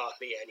it with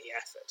hardly any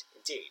effort.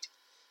 Indeed,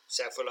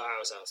 several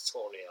hours after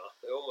Tornea,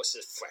 they're almost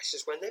as fresh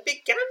as when they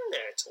began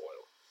their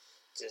toil.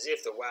 It's as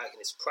if the wagon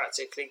is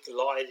practically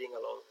gliding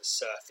along the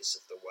surface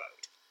of the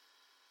road.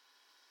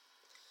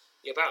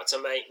 You're about to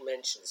make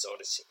mention of this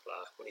oddity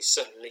when he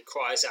suddenly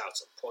cries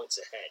out and points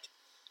ahead.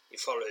 You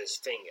follow his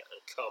finger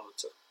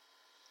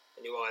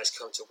and your eyes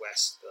come to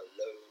rest with a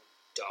lone,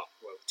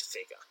 dark-robed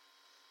figure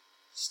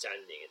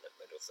standing in the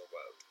middle of the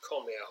road.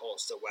 Cormair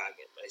halts the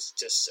wagon, and as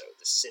just so,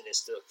 the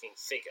sinister-looking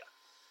figure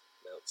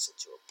melts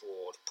into a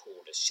broad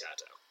pool of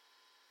shadow.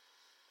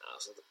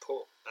 Out of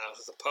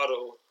the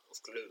puddle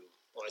of gloom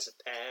rise a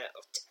pair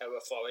of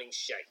terrifying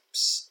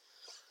shapes.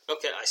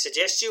 Okay, I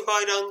suggest you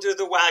hide under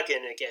the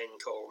wagon again,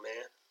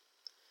 Cormair,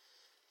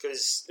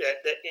 because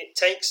it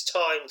takes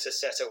time to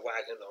set a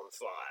wagon on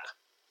fire.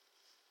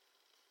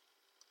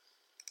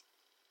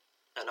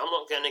 And I'm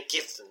not going to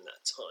give them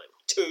that time.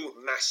 2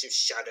 massive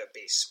shadow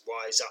beasts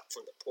rise up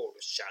from the pool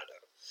of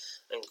shadow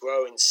and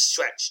grow and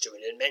stretch to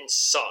an immense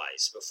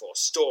size before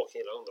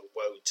stalking along the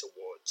road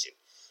towards you.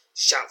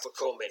 Shout for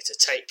Cormac to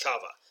take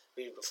cover.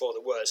 Even before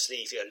the words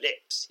leave your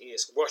lips, he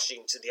is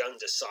rushing to the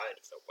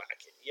underside of the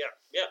wagon.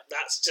 Yep,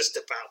 that's just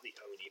about the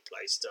only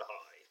place to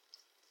hide.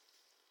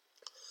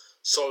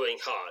 Soaring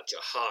hard,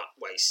 your heart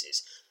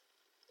races.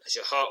 As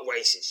your heart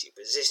races, you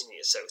position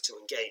yourself to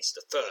engage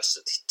the first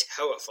of the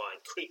terrifying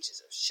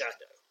creatures of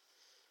shadow.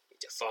 You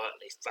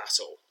defiantly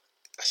battle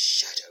a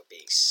shadow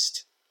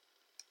beast.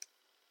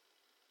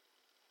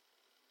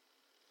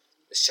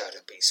 The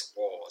shadow beast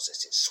roars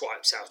as it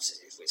swipes out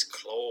at you with its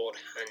clawed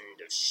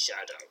hand of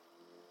shadow.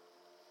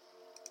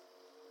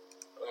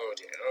 Oh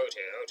dear,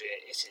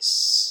 it is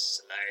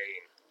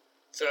slain.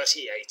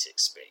 38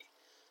 XP.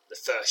 The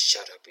first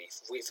shadow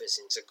beast withers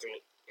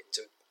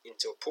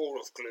into a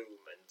pool of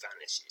gloom and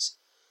vanishes.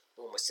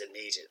 Almost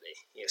immediately,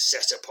 you are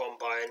set upon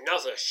by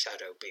another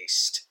shadow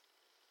beast.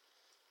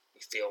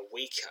 You feel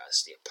weaker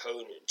as the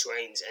opponent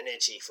drains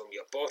energy from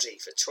your body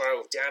for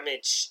 12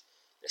 damage.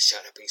 The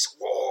shadow beast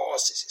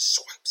roars as it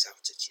swipes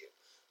out at you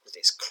with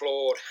its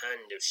clawed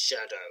hand of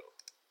shadow.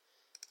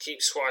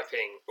 Keep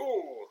swiping.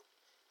 Ooh!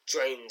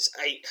 Drains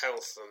 8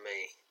 health from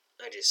me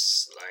and is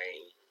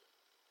slain.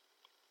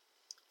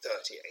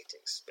 38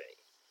 XP.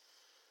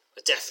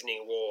 A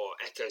deafening roar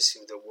echoes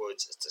through the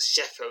woods as the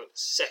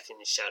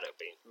second shadow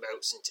beam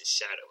melts into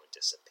shadow and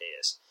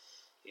disappears.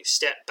 You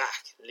step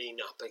back, lean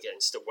up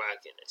against the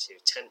wagon as you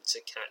attempt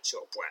to catch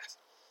your breath.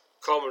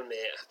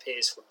 Cormac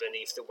appears from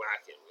beneath the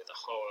wagon with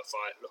a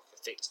horrified look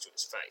affixed to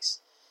its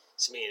face.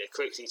 Its demeanour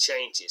quickly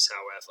changes,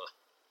 however.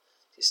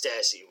 He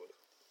stares at you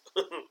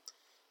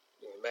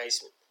in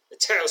amazement. The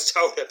tales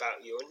told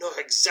about you are not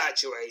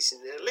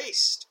exaggerating in the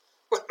least.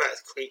 What mad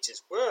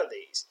creatures were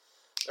these?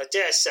 I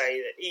dare say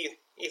that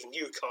even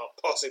you can't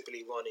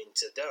possibly run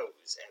into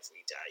those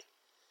every day.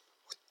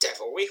 What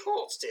devilry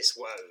haunts this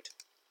road?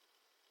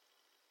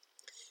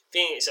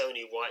 Feeling it's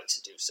only right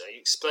to do so, you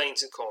explain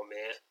to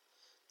Cormac,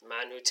 the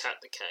man who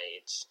attacked the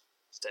cage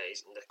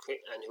stage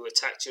and who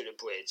attacked you at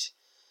the bridge,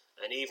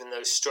 and even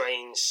those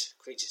strange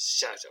creatures of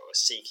shadow are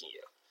seeking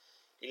you.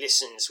 He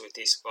listens with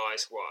his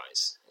eyes wide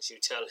as you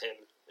tell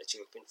him that you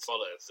have been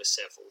followed for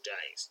several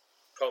days.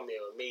 Cormac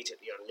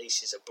immediately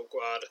unleashes a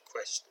bourgeois of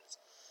questions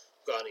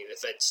regarding the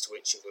events to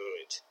which you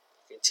alluded.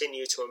 You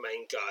continue to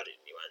remain guarded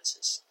in your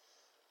answers,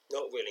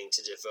 not willing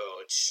to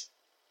divulge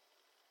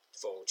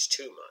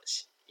too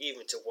much,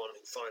 even to one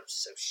who finds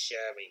himself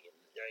sharing in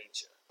the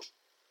danger.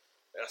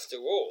 After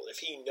all, if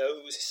he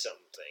knows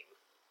something,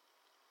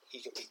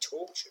 he can be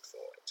tortured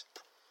for it.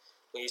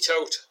 When you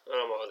told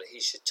Omar that he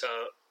should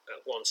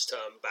at once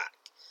turn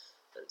back,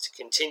 and to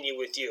continue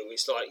with you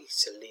is likely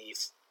to lead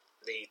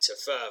to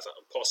further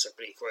and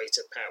possibly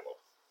greater peril.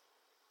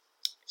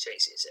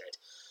 Shakes his head.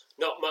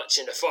 Not much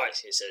in a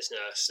fight, he says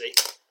nervously,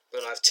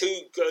 but I've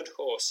 2 good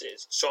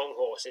horses, strong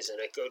horses, and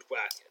a good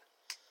wagon.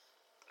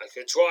 I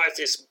could drive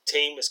this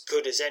team as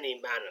good as any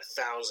man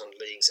 1,000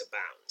 leagues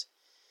abound.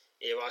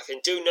 If I can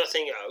do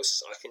nothing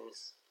else, I can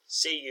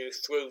see you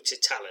through to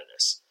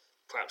Talinus.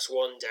 Perhaps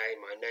one day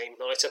my name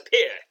might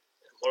appear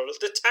in one of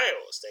the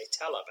tales they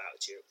tell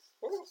about you.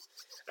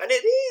 And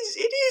it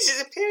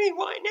is appearing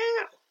right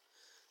now.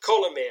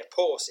 Cormac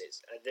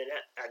pauses and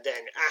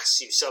then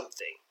asks you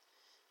something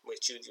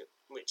which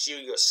you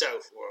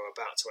yourself were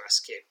about to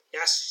ask him. He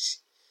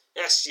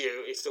asks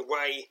you if the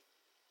way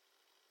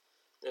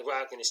the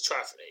wagon is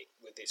travelling,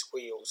 with its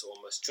wheels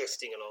almost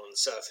drifting along the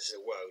surface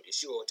of the road,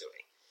 is your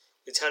doing.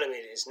 You tell him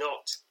it is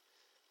not,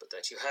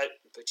 but you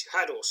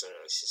had also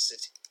noticed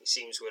that he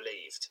seems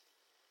relieved.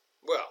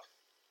 Well,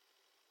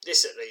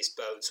 this at least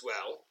bodes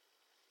well,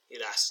 he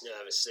laughs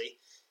nervously.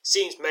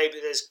 Seems maybe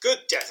there's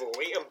good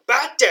devilry and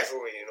bad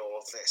devilry in all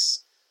of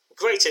this. A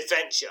great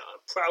adventure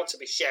I'm proud to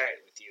be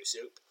sharing with you,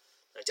 Zoop.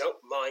 I don't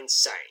mind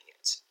saying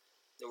it.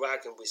 The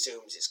wagon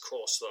resumes its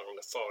course along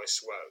the forest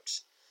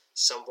roads,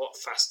 somewhat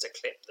faster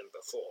clip than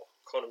before.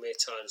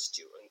 Cormac turns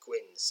to you and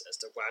grins as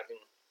the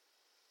wagon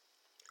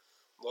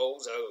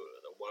rolls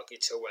over the rugged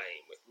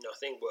terrain with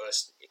nothing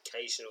worse than the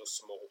occasional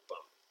small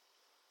bump.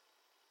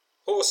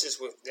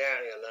 Horses with the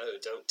area load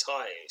don't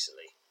tire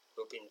easily.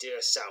 We've been due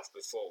south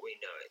before we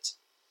know it.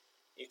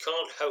 You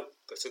can't help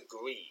but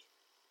agree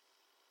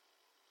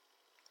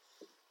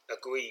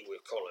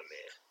with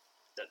Cormac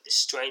that this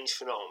strange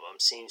phenomenon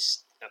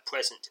seems at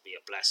present to be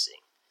a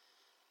blessing,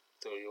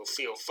 though you'll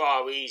feel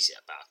far easier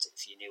about it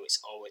if you knew its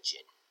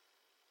origin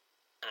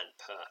and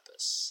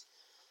purpose.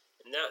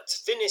 And that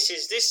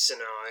finishes this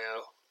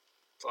scenario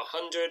for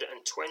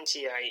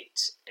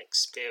 128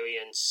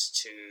 experience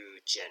to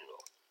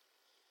general.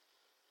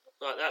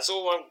 Right, that's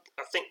all.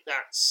 I think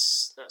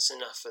that's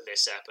enough for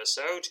this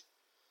episode.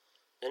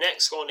 The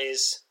next one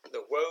is The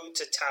Road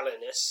to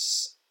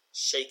Talinus,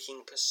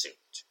 Shaking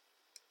Pursuit.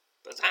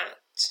 But that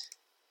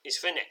is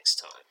for next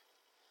time.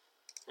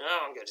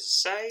 Now I'm going to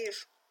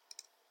save.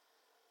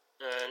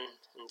 And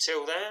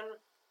until then,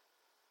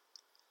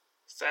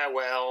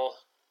 farewell,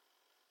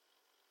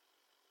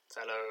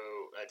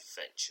 fellow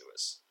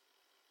adventurers.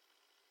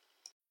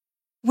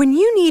 When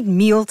you need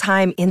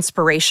mealtime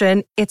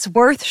inspiration, it's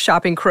worth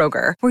shopping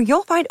Kroger, where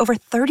you'll find over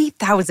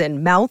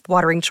 30,000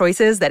 mouth-watering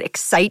choices that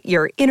excite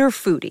your inner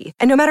foodie.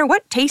 And no matter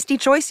what tasty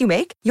choice you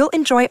make, you'll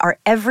enjoy our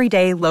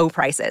everyday low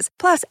prices,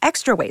 plus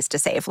extra ways to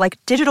save, like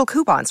digital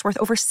coupons worth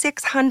over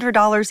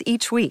 $600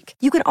 each week.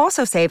 You can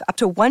also save up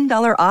to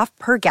 $1 off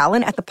per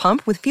gallon at the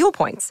pump with fuel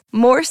points.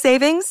 More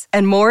savings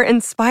and more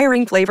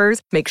inspiring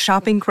flavors make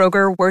shopping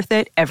Kroger worth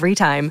it every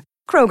time.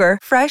 Kroger,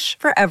 fresh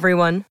for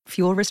everyone.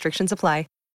 Fuel restrictions apply.